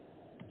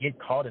get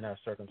caught in our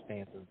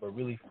circumstances, but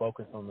really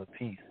focus on the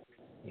peace,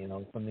 you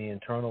know, from the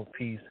internal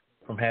peace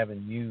from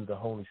having you, the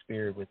Holy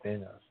Spirit,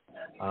 within us.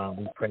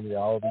 We pray that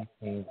all these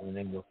things in the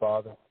name of the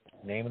Father,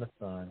 in the name of the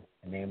Son,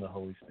 in the name of the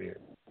Holy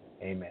Spirit.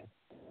 Amen.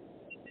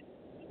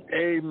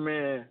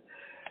 Amen.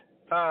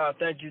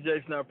 Thank you,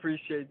 Jason. I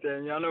appreciate that.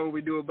 And y'all know what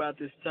we do about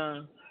this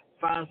time.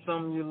 Find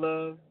something you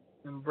love,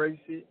 embrace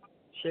it,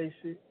 chase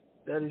it.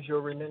 That is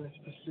your relentless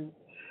pursuit.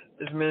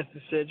 This is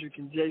Minister Sedric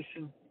and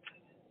Jason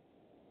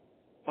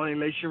on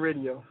Elation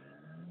Radio.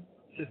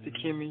 Sister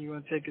Kimmy, you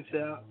want to take us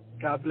out?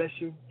 God bless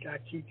you. God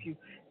keep you.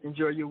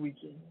 Enjoy your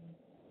weekend.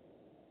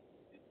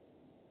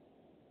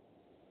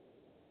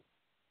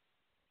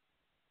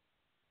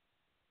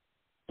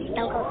 Don't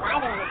go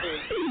fighting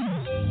with you.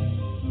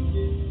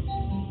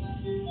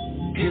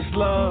 His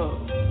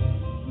love.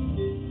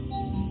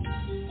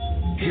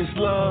 His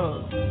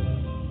love.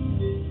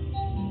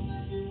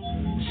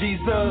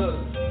 Jesus.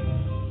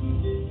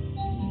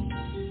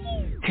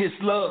 His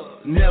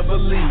love never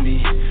leave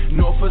me,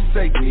 nor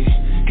forsake me.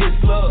 His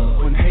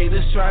love, when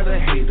haters try to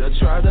hate or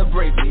try to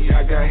break me,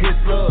 I got his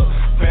love.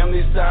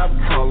 Families stopped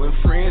calling,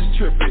 friends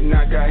tripping.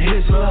 I got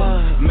his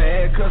love.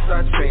 Mad cause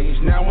I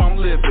changed, now I'm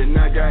living.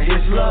 I got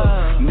his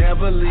love.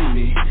 Never leave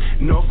me,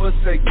 nor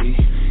forsake me.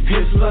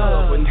 His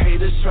love. When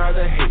haters try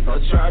to hate or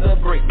try to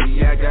break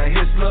me, I got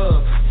his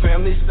love.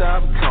 Family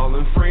stopped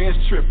calling, friends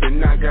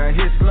tripping. I got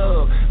his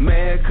love.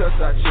 Mad cause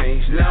I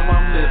changed, now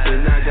I'm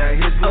living. I got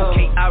his love.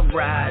 Okay, I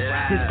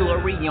rise, his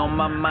glory on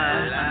my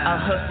mind. I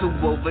hustle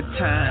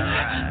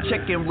overtime,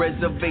 checking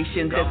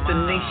reservation,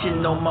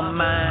 destination on my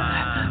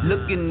mind.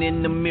 Looking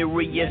in the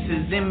mirror, yes,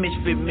 his image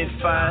fit me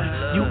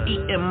fine. You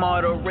eat in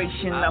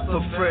moderation, I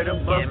prefer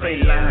the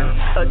buffet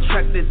line.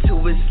 Attracted to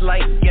his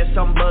light, guess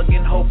I'm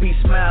bugging, hope he's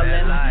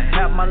smiling.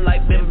 Have my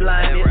life been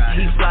blinded,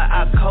 he fly,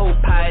 I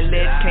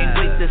co-pilot. Can't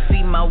wait to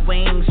see my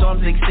wings,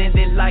 arms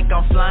extended like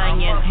I'm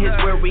flying. His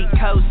where we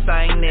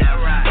co-sign it.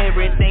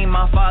 Everything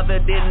my father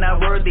did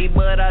not worthy,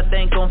 but I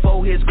thank him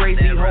for his grace.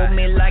 He hold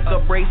me like a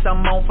brace,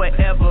 I'm on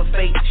forever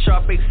fate.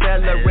 Sharp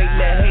accelerate,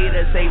 let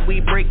haters say we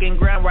breaking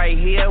ground right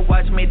here.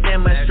 Watch me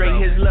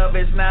demonstrate, his love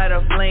is not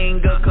a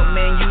fling, a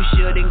command you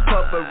should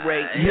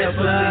incorporate.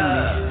 Never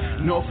leave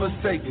me, nor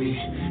forsake me.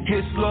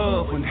 His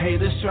love, when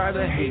haters try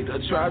to hate or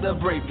try to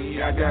break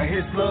me, I got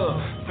his love.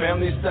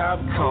 Family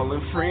stopped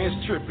calling, friends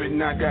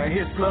tripping, I got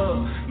his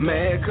love.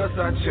 Mad cause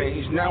I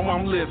changed, now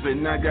I'm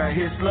living, I got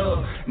his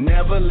love.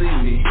 Never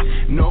leave me,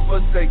 nor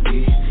forsake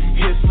me.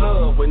 His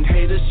love, when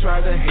haters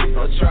try to hate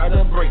or try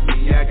to break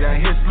me, I got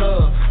his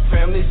love.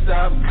 Family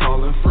stopped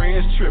calling,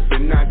 friends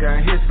tripping, I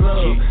got his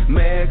love.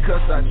 Mad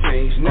cause I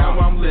changed, now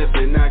I'm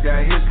living, I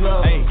got his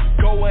love. Hey,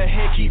 go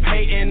ahead, keep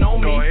hating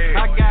on me.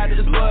 I got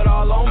his blood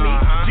all on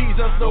me.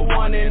 Jesus the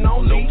one and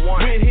only.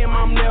 With him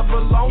I'm never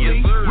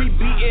lonely. We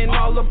beating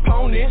all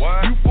opponents.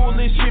 You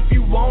foolish if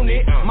you want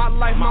it. My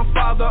life, my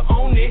father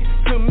own it.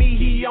 To me,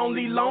 he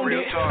only loaned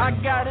it. I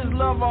got his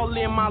love all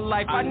in my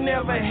life. I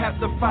never have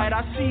to fight.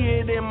 I see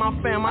it in my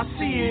fam. I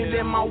see it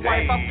in my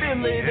wife. I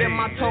feel it in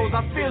my toes.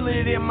 I feel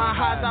it in my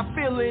highs. I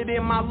feel it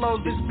in my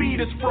lows. This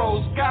beat is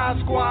froze. God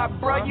squad,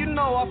 bro, you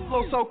know I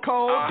flow so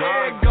cold.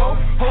 There it go.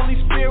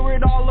 Holy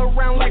Spirit all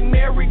around like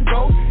Mary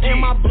go.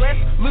 Am I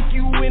blessed? Look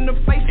you in the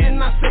face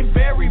and I say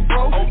very,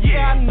 bro.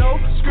 Yeah, I know.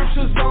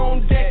 Scriptures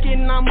on deck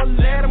and I'ma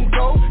let him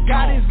go.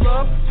 God is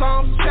love.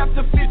 Psalms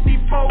chapter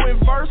 54 and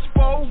verse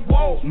 4.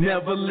 Whoa.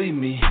 Never leave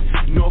me,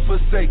 nor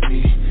forsake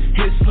me.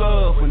 His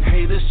love, when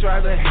haters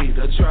try to hate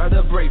or try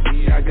to break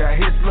me, I got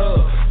his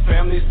love.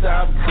 Family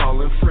stopped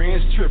calling,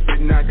 friends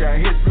tripping, I got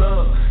his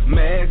love.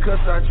 Mad cause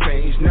I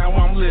changed, now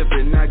I'm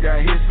living, I got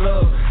his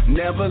love.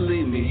 Never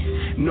leave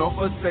me, nor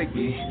forsake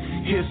me.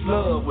 His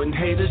love, when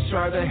haters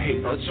try to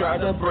hate or try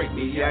to break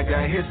me, I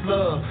got his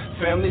love.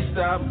 Family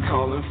stopped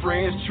calling,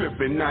 friends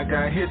tripping, I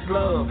got his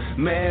love.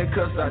 Mad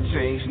cause I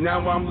changed,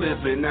 now I'm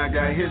living, I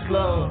got his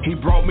love. He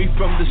brought me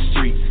from the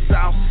streets,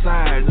 south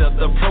side of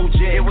the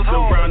project. It was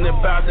surrounded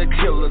by the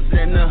killers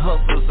and the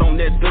hustlers on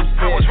that dope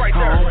set.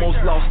 I almost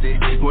lost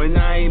it when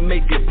I ain't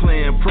make it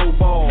playing pro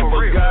ball.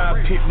 But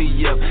God picked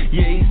me up,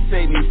 yeah, he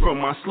saved me from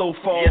my slow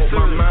fall.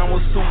 My mind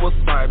was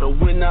suicidal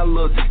when I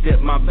looked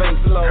at my bank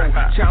flow.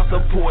 Child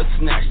support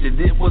snatched it,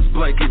 it was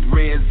blanket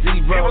red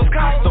zero.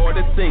 I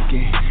started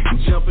thinking,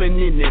 jumping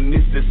in that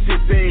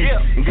Mississippi.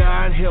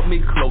 God help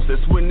me close,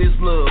 that's when this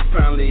love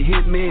finally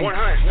hit me.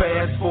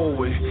 Fast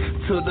forward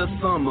to the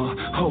summer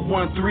of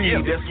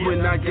 13, that's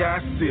when I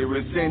got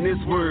serious and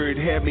his word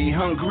had me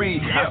hungry.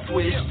 I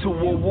switched to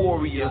a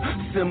warrior,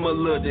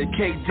 similar to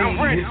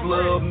KD. His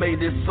love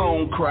made his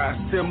song cry,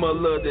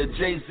 similar to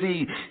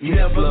Jay-Z.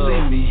 Never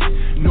leave me,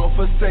 nor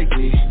forsake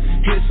me.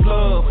 His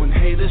love, when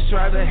haters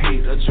try to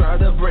hate or try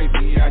to break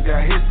me, I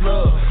got his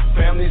love.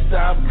 Family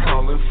stopped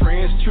calling,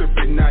 friends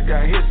tripping, I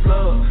got his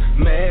love.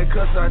 Mad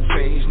cause I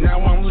changed, now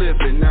I'm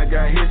living, I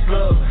got his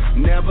love.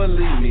 Never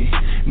leave me,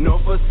 nor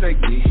forsake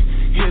me.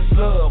 His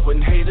love,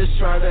 when haters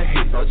try to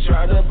hate or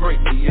try to break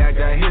me, I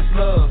got his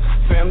love.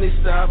 Family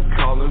stopped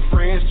calling,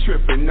 friends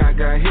tripping, I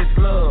got his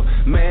love.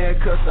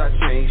 Mad cause I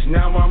changed,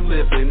 now I'm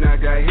living, I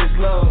got his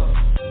love.